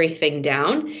slowed everything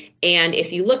down. And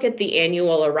if you look at the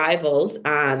annual arrivals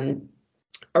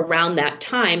around that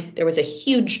time, there was a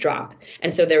huge drop.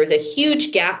 And so there was a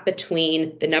huge gap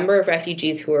between the number of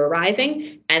refugees who were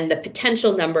arriving and the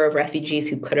potential number of refugees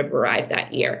who could have arrived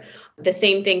that year. The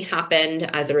same thing happened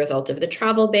as a result of the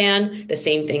travel ban. The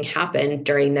same thing happened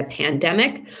during the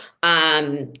pandemic.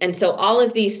 And so all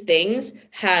of these things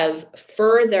have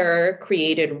further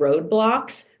created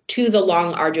roadblocks to the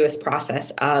long, arduous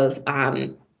process of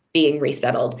being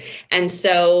resettled. And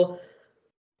so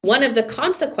one of the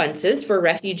consequences for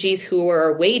refugees who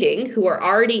are waiting, who are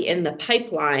already in the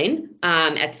pipeline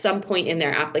at some point in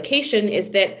their application, is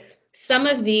that some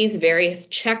of these various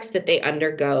checks that they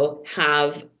undergo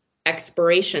have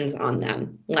expirations on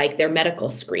them, like their medical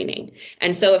screening.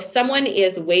 And so if someone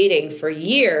is waiting for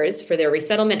years for their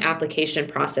resettlement application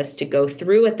process to go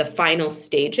through at the final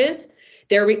stages,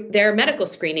 their medical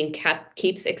screening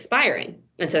keeps expiring.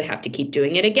 And so they have to keep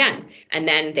doing it again. And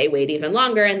then they wait even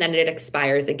longer, and then it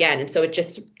expires again. And so it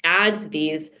just adds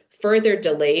these further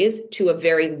delays to a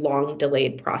very long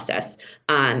delayed process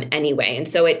anyway. And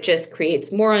so it just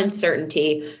creates more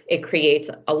uncertainty. It creates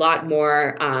a lot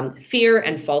more fear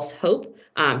and false hope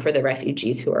for the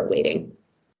refugees who are waiting.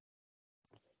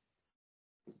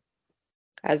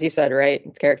 As you said, right?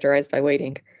 It's characterized by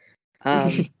waiting.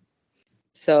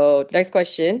 So next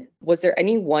question, was there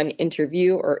any one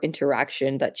interview or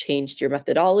interaction that changed your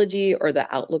methodology or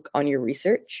the outlook on your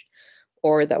research,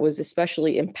 or that was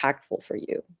especially impactful for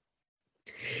you?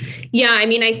 Yeah, I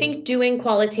mean, I think doing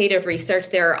qualitative research,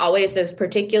 there are always those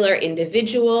particular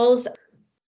individuals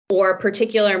or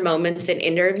particular moments in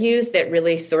interviews that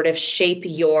really sort of shape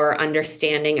your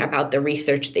understanding about the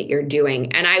research that you're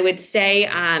doing. And I would say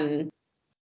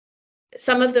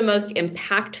some of the most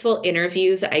impactful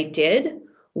interviews I did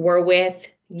were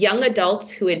with young adults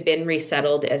who had been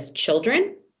resettled as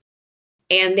children,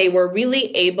 and they were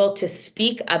really able to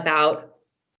speak about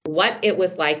what it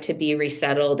was like to be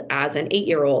resettled as an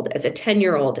 8-year-old, as a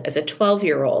 10-year-old, as a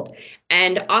 12-year-old.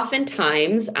 And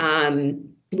oftentimes,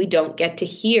 we don't get to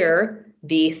hear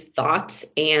the thoughts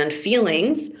and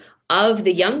feelings of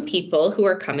the young people who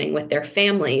are coming with their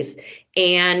families.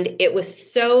 And it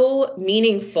was so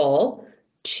meaningful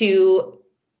to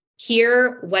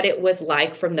hear what it was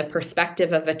like from the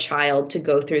perspective of a child to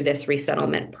go through this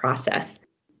resettlement process,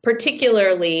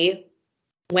 particularly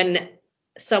when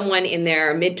someone in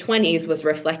their mid-20s was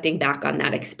reflecting back on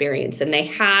that experience, and they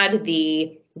had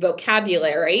the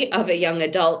vocabulary of a young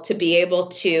adult to be able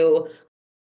to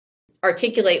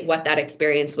articulate what that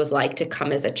experience was like to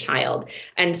come as a child.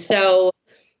 And so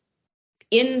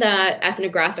in the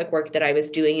ethnographic work that I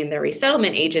was doing in the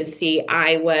resettlement agency,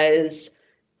 I was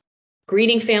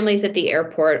greeting families at the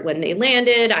airport when they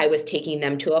landed. I was taking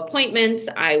them to appointments.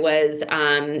 I was,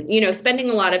 spending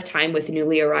a lot of time with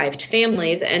newly arrived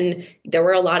families, and there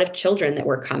were a lot of children that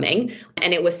were coming.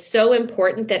 And it was so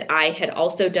important that I had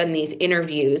also done these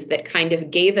interviews that kind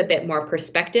of gave a bit more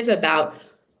perspective about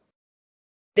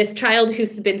this child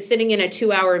who's been sitting in a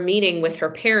 2-hour meeting with her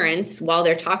parents while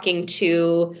they're talking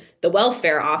to the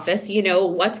welfare office.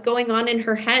 What's going on in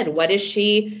her head?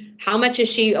 How much is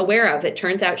she aware of? It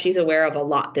turns out she's aware of a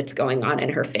lot that's going on in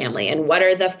her family. And what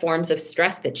are the forms of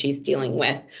stress that she's dealing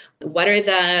with?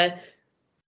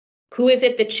 Who is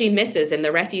it that she misses in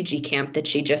the refugee camp that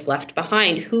she just left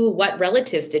behind? What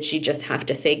relatives did she just have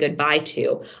to say goodbye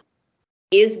to?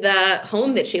 Is the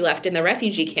home that she left in the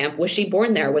refugee camp, was she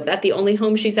born there? Was that the only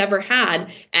home she's ever had?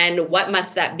 And what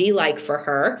must that be like for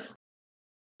her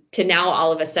to now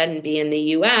all of a sudden be in the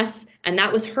US? And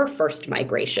that was her first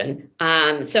migration.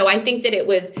 So I think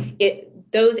that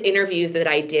those interviews that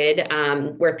I did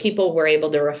where people were able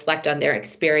to reflect on their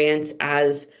experience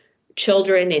as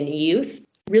children and youth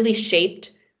really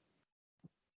shaped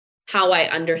how I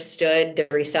understood the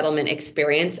resettlement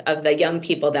experience of the young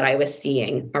people that I was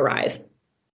seeing arrive.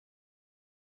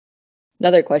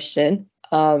 Another question,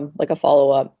 like a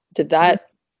follow-up, did that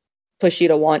push you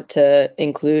to want to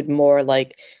include more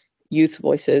like youth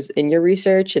voices in your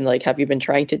research? And like, have you been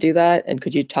trying to do that? And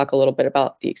could you talk a little bit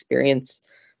about the experience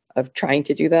of trying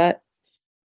to do that?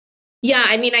 Yeah,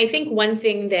 I mean, I think one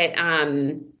thing that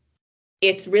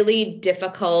it's really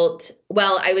difficult.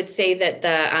 Well, I would say that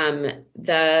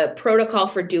the protocol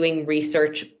for doing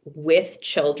research with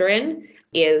children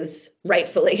is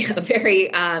rightfully a very,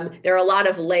 there are a lot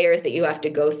of layers that you have to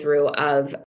go through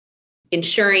of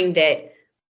ensuring that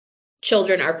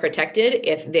children are protected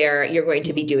if you're going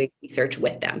to be doing research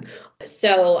with them.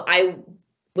 So I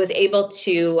was able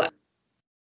to,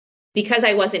 because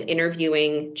I wasn't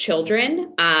interviewing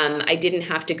children, I didn't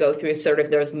have to go through sort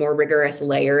of those more rigorous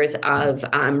layers of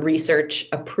research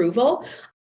approval.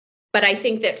 But I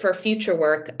think that for future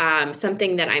work,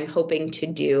 something that I'm hoping to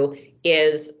do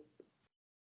is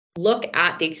look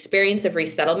at the experience of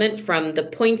resettlement from the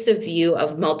points of view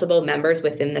of multiple members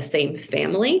within the same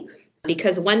family.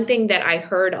 Because one thing that I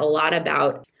heard a lot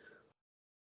about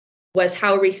was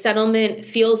how resettlement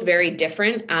feels very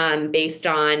different based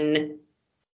on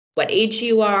what age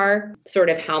you are, sort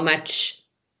of how much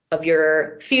of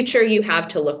your future you have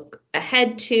to look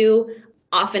ahead to.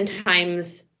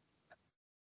 Oftentimes,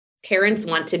 parents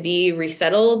want to be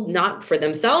resettled, not for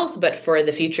themselves, but for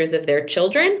the futures of their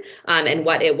children, and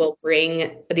what it will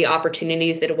bring, the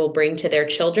opportunities that it will bring to their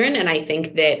children. And I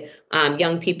think that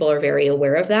young people are very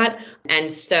aware of that.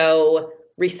 And so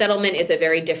resettlement is a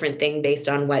very different thing based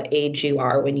on what age you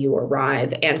are when you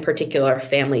arrive and particular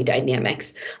family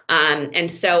dynamics. And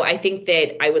so I think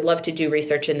that I would love to do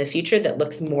research in the future that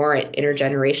looks more at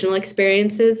intergenerational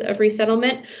experiences of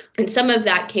resettlement. And some of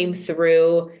that came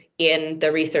through in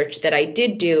the research that I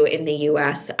did do in the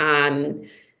US. And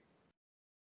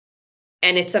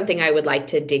it's something I would like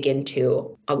to dig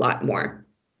into a lot more.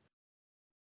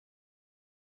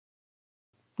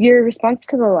 Your response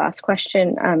to the last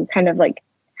question kind of like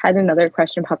had another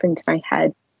question pop into my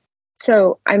head.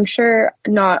 So I'm sure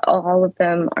not all of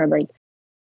them are like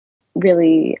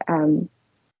really,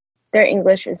 their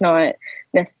English is not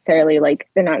necessarily like,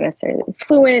 they're not necessarily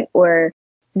fluent, or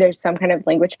there's some kind of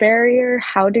language barrier.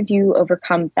 How did you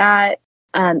overcome that?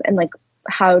 And like,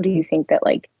 how do you think that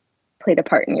like played a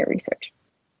part in your research?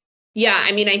 Yeah,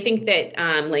 I mean, I think that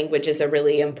language is a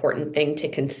really important thing to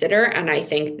consider. And I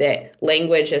think that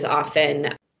language is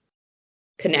often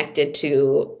connected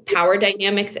to power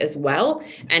dynamics as well.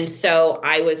 And so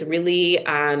I was really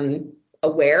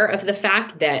aware of the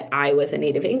fact that I was a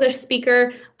native English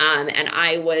speaker. And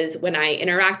I was, when I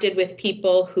interacted with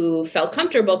people who felt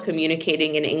comfortable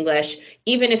communicating in English,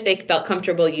 even if they felt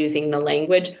comfortable using the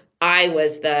language, I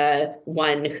was the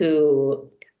one who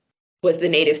was the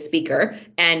native speaker.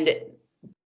 And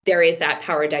there is that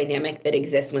power dynamic that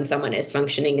exists when someone is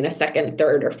functioning in a second,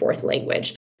 third, or fourth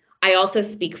language. I also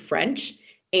speak French.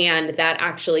 And that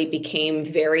actually became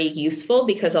very useful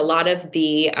because a lot of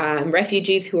the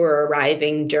refugees who were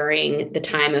arriving during the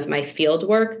time of my field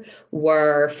work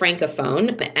were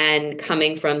Francophone and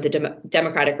coming from the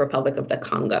Democratic Republic of the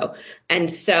Congo. And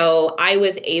so I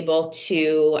was able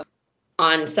to,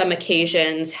 on some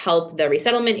occasions, help the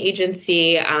resettlement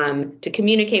agency to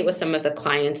communicate with some of the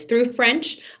clients through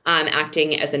French,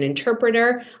 acting as an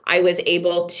interpreter. I was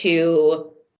able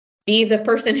to be the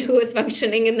person who was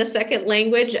functioning in the second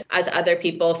language as other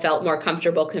people felt more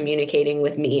comfortable communicating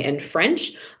with me in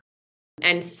French.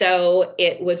 And so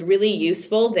it was really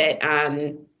useful that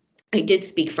I did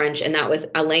speak French, and that was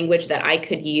a language that I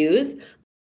could use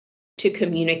to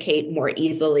communicate more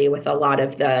easily with a lot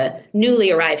of the newly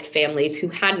arrived families who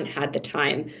hadn't had the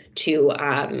time to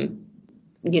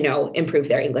improve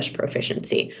their English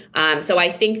proficiency. So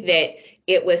I think that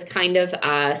it was kind of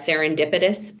a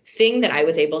serendipitous thing that I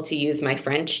was able to use my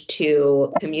French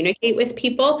to communicate with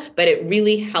people, but it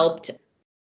really helped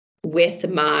with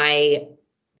my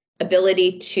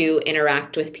ability to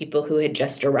interact with people who had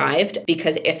just arrived,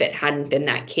 because if it hadn't been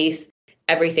that case,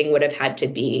 everything would have had to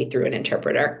be through an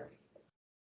interpreter.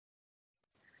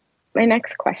 My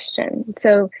next question.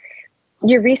 So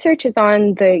your research is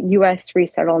on the U.S.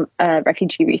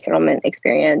 refugee resettlement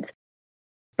experience,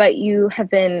 but you have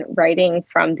been writing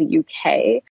from the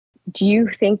UK. Do you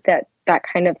think that that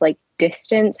kind of like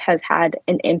distance has had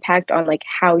an impact on like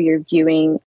how you're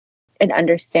viewing and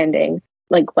understanding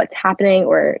like what's happening,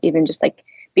 or even just like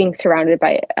being surrounded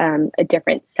by a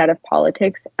different set of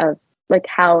politics of like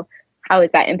how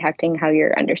is that impacting how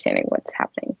you're understanding what's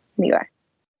happening in the US?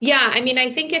 Yeah, I mean, I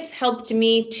think it's helped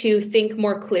me to think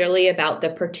more clearly about the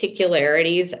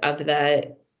particularities of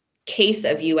the case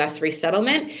of U.S.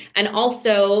 resettlement, and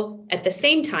also at the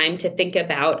same time to think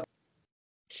about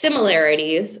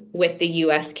similarities with the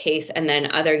U.S. case and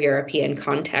then other European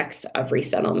contexts of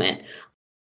resettlement.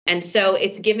 And so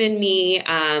it's given me,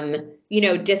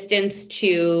 distance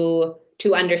to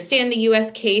understand the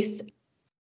U.S. case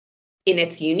in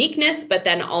its uniqueness, but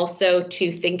then also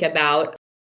to think about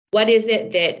what is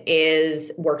it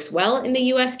that works well in the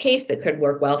U.S. case that could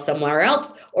work well somewhere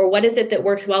else, or what is it that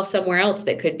works well somewhere else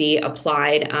that could be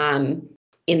applied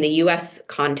in the U.S.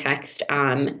 context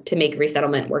to make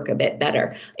resettlement work a bit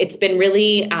better. It's been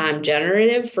really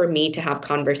generative for me to have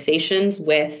conversations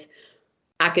with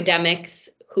academics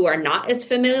who are not as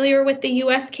familiar with the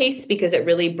U.S. case, because it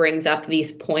really brings up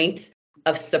these points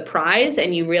of surprise,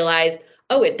 and you realize,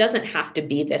 oh, it doesn't have to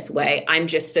be this way. I'm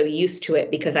just so used to it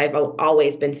because I've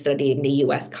always been studying the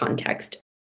US context.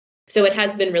 So it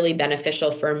has been really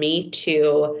beneficial for me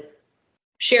to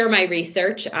share my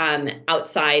research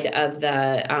outside of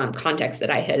the context that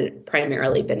I had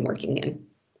primarily been working in.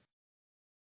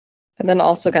 And then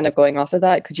also kind of going off of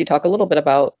that, could you talk a little bit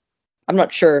about, I'm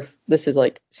not sure if this is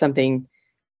like something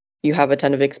you have a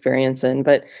ton of experience in,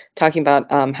 but talking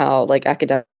about how like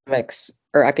academics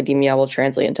or academia will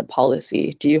translate into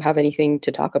policy. Do you have anything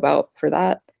to talk about for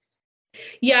that?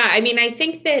 Yeah, I mean, I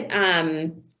think that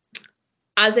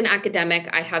as an academic,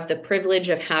 I have the privilege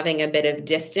of having a bit of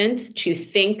distance to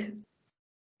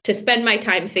spend my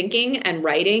time thinking and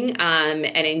writing and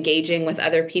engaging with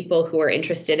other people who are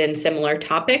interested in similar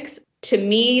topics. To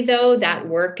me, though, that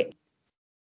work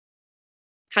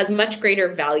has much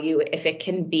greater value if it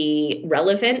can be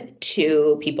relevant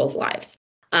to people's lives.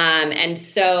 And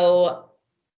so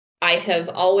I have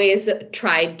always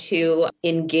tried to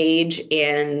engage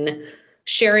in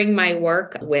sharing my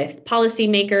work with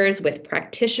policymakers, with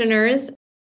practitioners.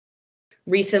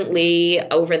 Recently,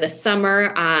 over the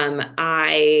summer,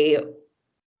 I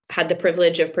had the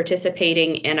privilege of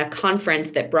participating in a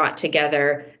conference that brought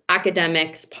together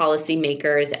academics,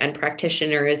 policymakers, and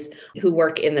practitioners who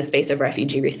work in the space of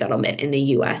refugee resettlement in the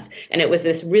US. And it was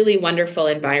this really wonderful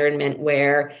environment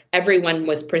where everyone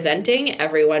was presenting,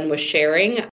 everyone was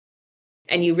sharing,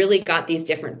 and you really got these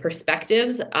different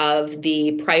perspectives of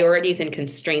the priorities and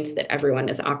constraints that everyone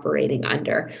is operating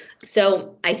under.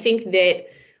 So I think that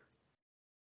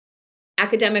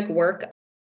academic work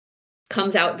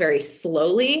comes out very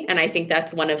slowly. And I think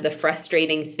that's one of the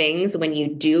frustrating things when you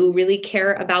do really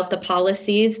care about the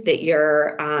policies that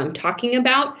you're talking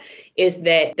about, is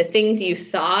that the things you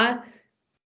saw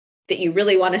that you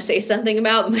really want to say something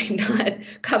about might not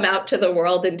come out to the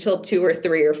world until 2 or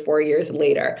 3 or 4 years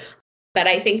later. But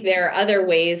I think there are other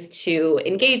ways to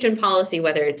engage in policy,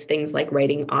 whether it's things like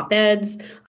writing op-eds,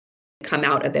 come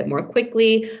out a bit more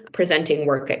quickly, presenting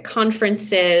work at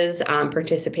conferences,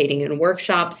 participating in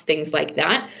workshops, things like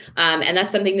that. And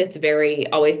that's something that's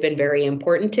always been very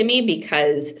important to me,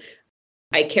 because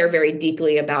I care very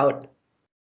deeply about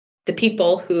the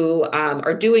people who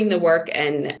are doing the work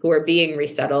and who are being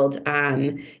resettled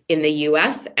in the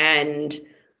US. And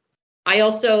I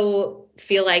also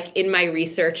feel like in my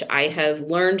research, I have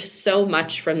learned so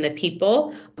much from the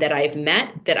people that I've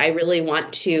met that I really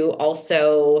want to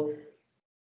also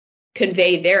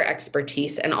convey their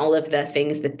expertise and all of the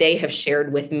things that they have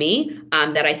shared with me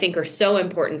that I think are so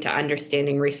important to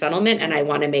understanding resettlement. And I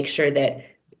want to make sure that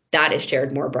that is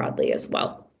shared more broadly as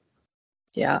well.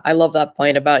 Yeah, I love that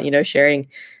point about, sharing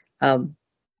the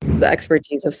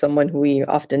expertise of someone who we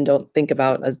often don't think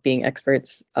about as being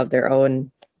experts of their own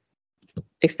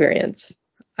experience.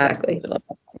 I absolutely love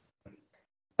that.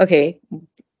 Okay,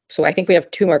 so I think we have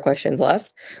 2 more questions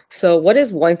left. So what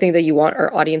is one thing that you want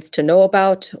our audience to know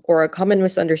about, or a common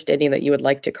misunderstanding that you would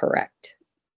like to correct?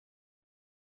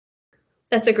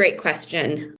 That's a great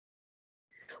question.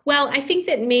 Well, I think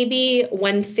that maybe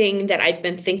one thing that I've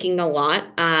been thinking a lot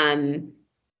in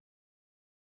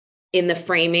the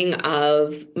framing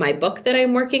of my book that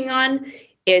I'm working on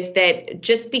is that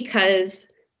just because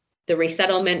the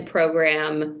resettlement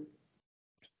program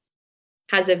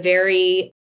has a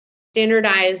very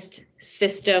standardized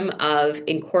system of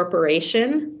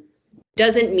incorporation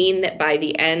doesn't mean that by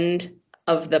the end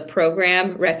of the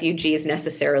program, refugees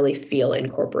necessarily feel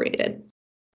incorporated.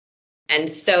 And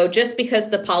so just because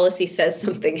the policy says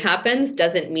something happens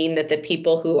doesn't mean that the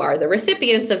people who are the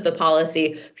recipients of the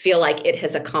policy feel like it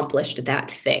has accomplished that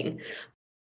thing.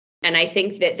 And I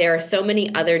think that there are so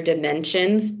many other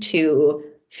dimensions to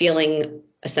feeling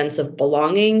a sense of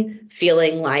belonging,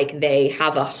 feeling like they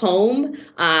have a home,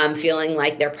 feeling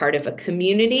like they're part of a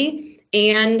community.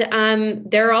 And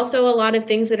there are also a lot of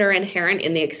things that are inherent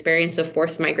in the experience of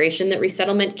forced migration that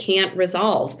resettlement can't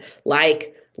resolve,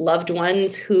 like loved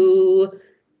ones who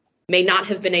may not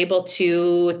have been able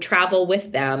to travel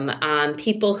with them,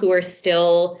 people who are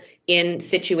still in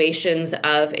situations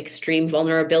of extreme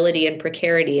vulnerability and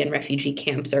precarity in refugee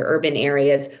camps or urban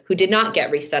areas who did not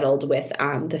get resettled with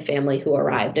the family who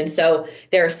arrived. And so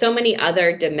there are so many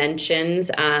other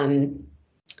dimensions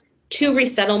to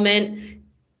resettlement.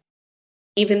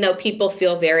 Even though people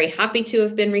feel very happy to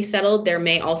have been resettled, there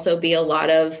may also be a lot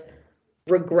of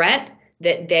regret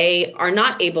that they are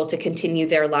not able to continue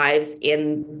their lives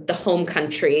in the home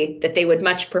country that they would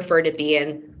much prefer to be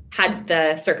in had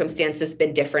the circumstances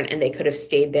been different and they could have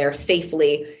stayed there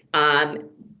safely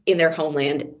in their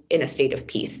homeland in a state of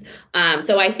peace.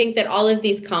 So I think that all of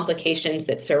these complications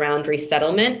that surround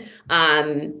resettlement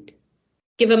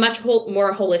give a much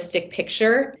more holistic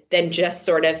picture than just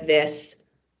sort of this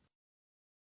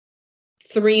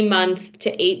 3-month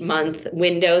to 8-month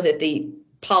window that the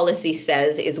policy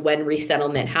says is when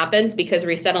resettlement happens, because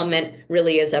resettlement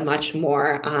really is a much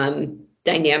more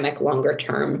dynamic, longer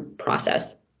term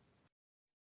process.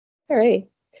 All right.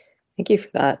 Thank you for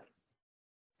that.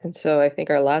 And so I think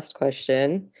our last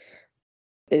question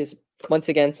is, once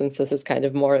again, since this is kind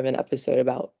of more of an episode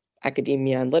about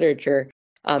academia and literature,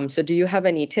 so do you have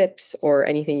any tips or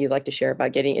anything you'd like to share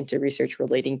about getting into research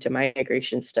relating to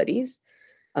migration studies,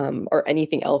 or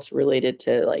anything else related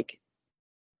to like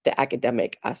the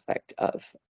academic aspect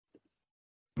of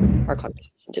our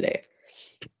conversation today.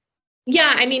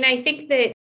 Yeah, I mean, I think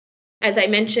that, as I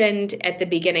mentioned at the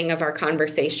beginning of our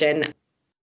conversation,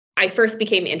 I first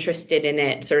became interested in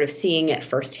it, sort of seeing it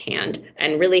firsthand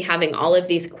and really having all of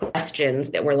these questions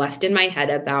that were left in my head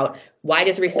about why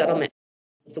does resettlement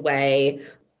this way?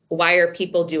 Why are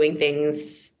people doing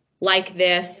things like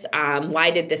this?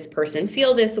 Why did this person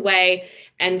feel this way?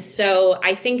 And so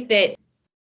I think that,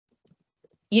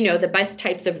 the best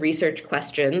types of research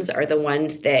questions are the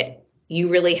ones that you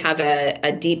really have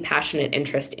a deep, passionate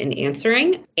interest in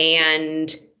answering,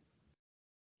 and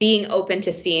being open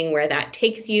to seeing where that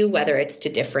takes you, whether it's to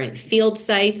different field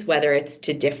sites, whether it's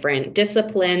to different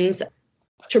disciplines,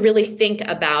 to really think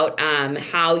about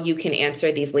how you can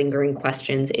answer these lingering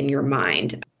questions in your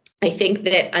mind. I think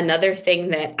that another thing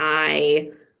that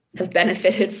I have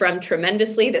benefited from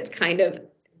tremendously that's kind of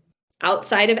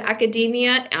outside of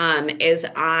academia is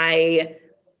I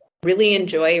really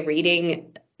enjoy reading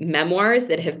memoirs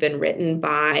that have been written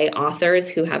by authors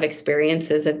who have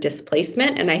experiences of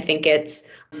displacement. And I think it's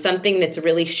something that's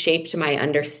really shaped my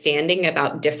understanding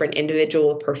about different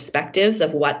individual perspectives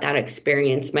of what that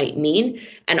experience might mean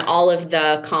and all of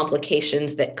the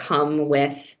complications that come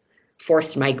with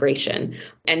forced migration.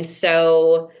 And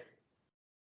so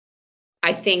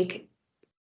I think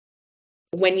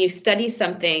when you study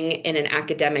something in an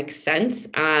academic sense,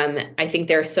 I think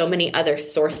there are so many other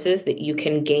sources that you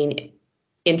can gain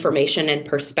information and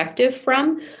perspective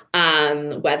from,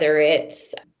 whether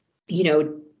it's,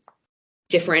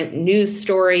 different news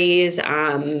stories,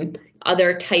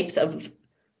 other types of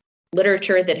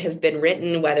literature that have been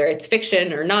written, whether it's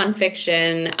fiction or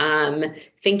nonfiction,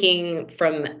 thinking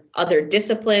from other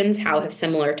disciplines, how have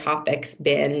similar topics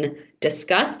been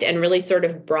discussed, and really sort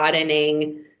of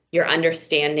broadening your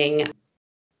understanding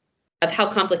of how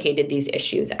complicated these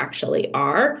issues actually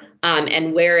are,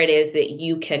 and where it is that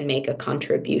you can make a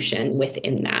contribution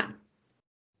within that.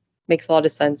 Makes a lot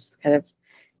of sense, kind of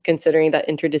considering that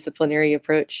interdisciplinary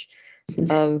approach,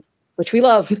 which we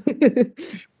love.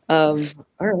 All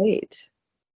right.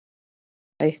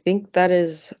 I think that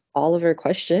is all of our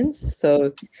questions.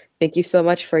 So thank you so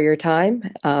much for your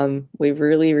time. We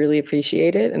really, really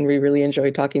appreciate it, and we really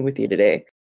enjoyed talking with you today.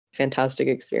 Fantastic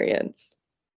experience.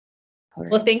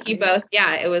 Well, thank you both.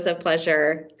 Yeah, it was a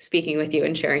pleasure speaking with you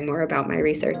and sharing more about my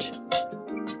research.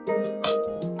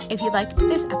 If you liked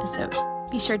this episode,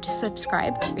 be sure to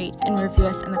subscribe, rate, and review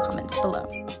us in the comments below.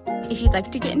 If you'd like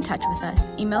to get in touch with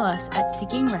us, email us at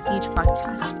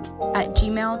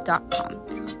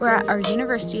seekingrefugepodcast@gmail.com or at our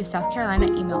University of South Carolina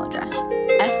email address,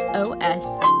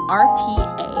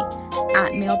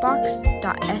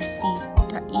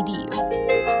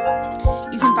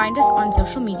 sosrpa@mailbox.sc.edu. You can find us on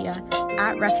social media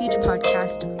at Refuge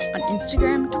Podcast on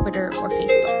Instagram, Twitter, or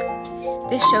Facebook.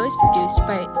 This show is produced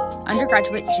by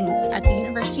undergraduate students at the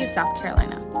University of South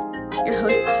Carolina. Your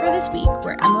hosts for this week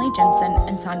were Emily Jensen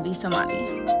and Sanvi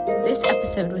Somani. This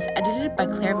episode was edited by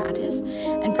Claire Mattis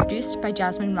and produced by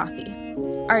Jasmine Rothi.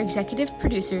 Our executive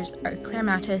producers are Claire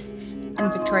Mattis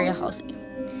and Victoria Halsey.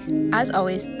 As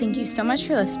always, thank you so much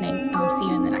for listening, and we'll see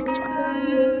you in the next one.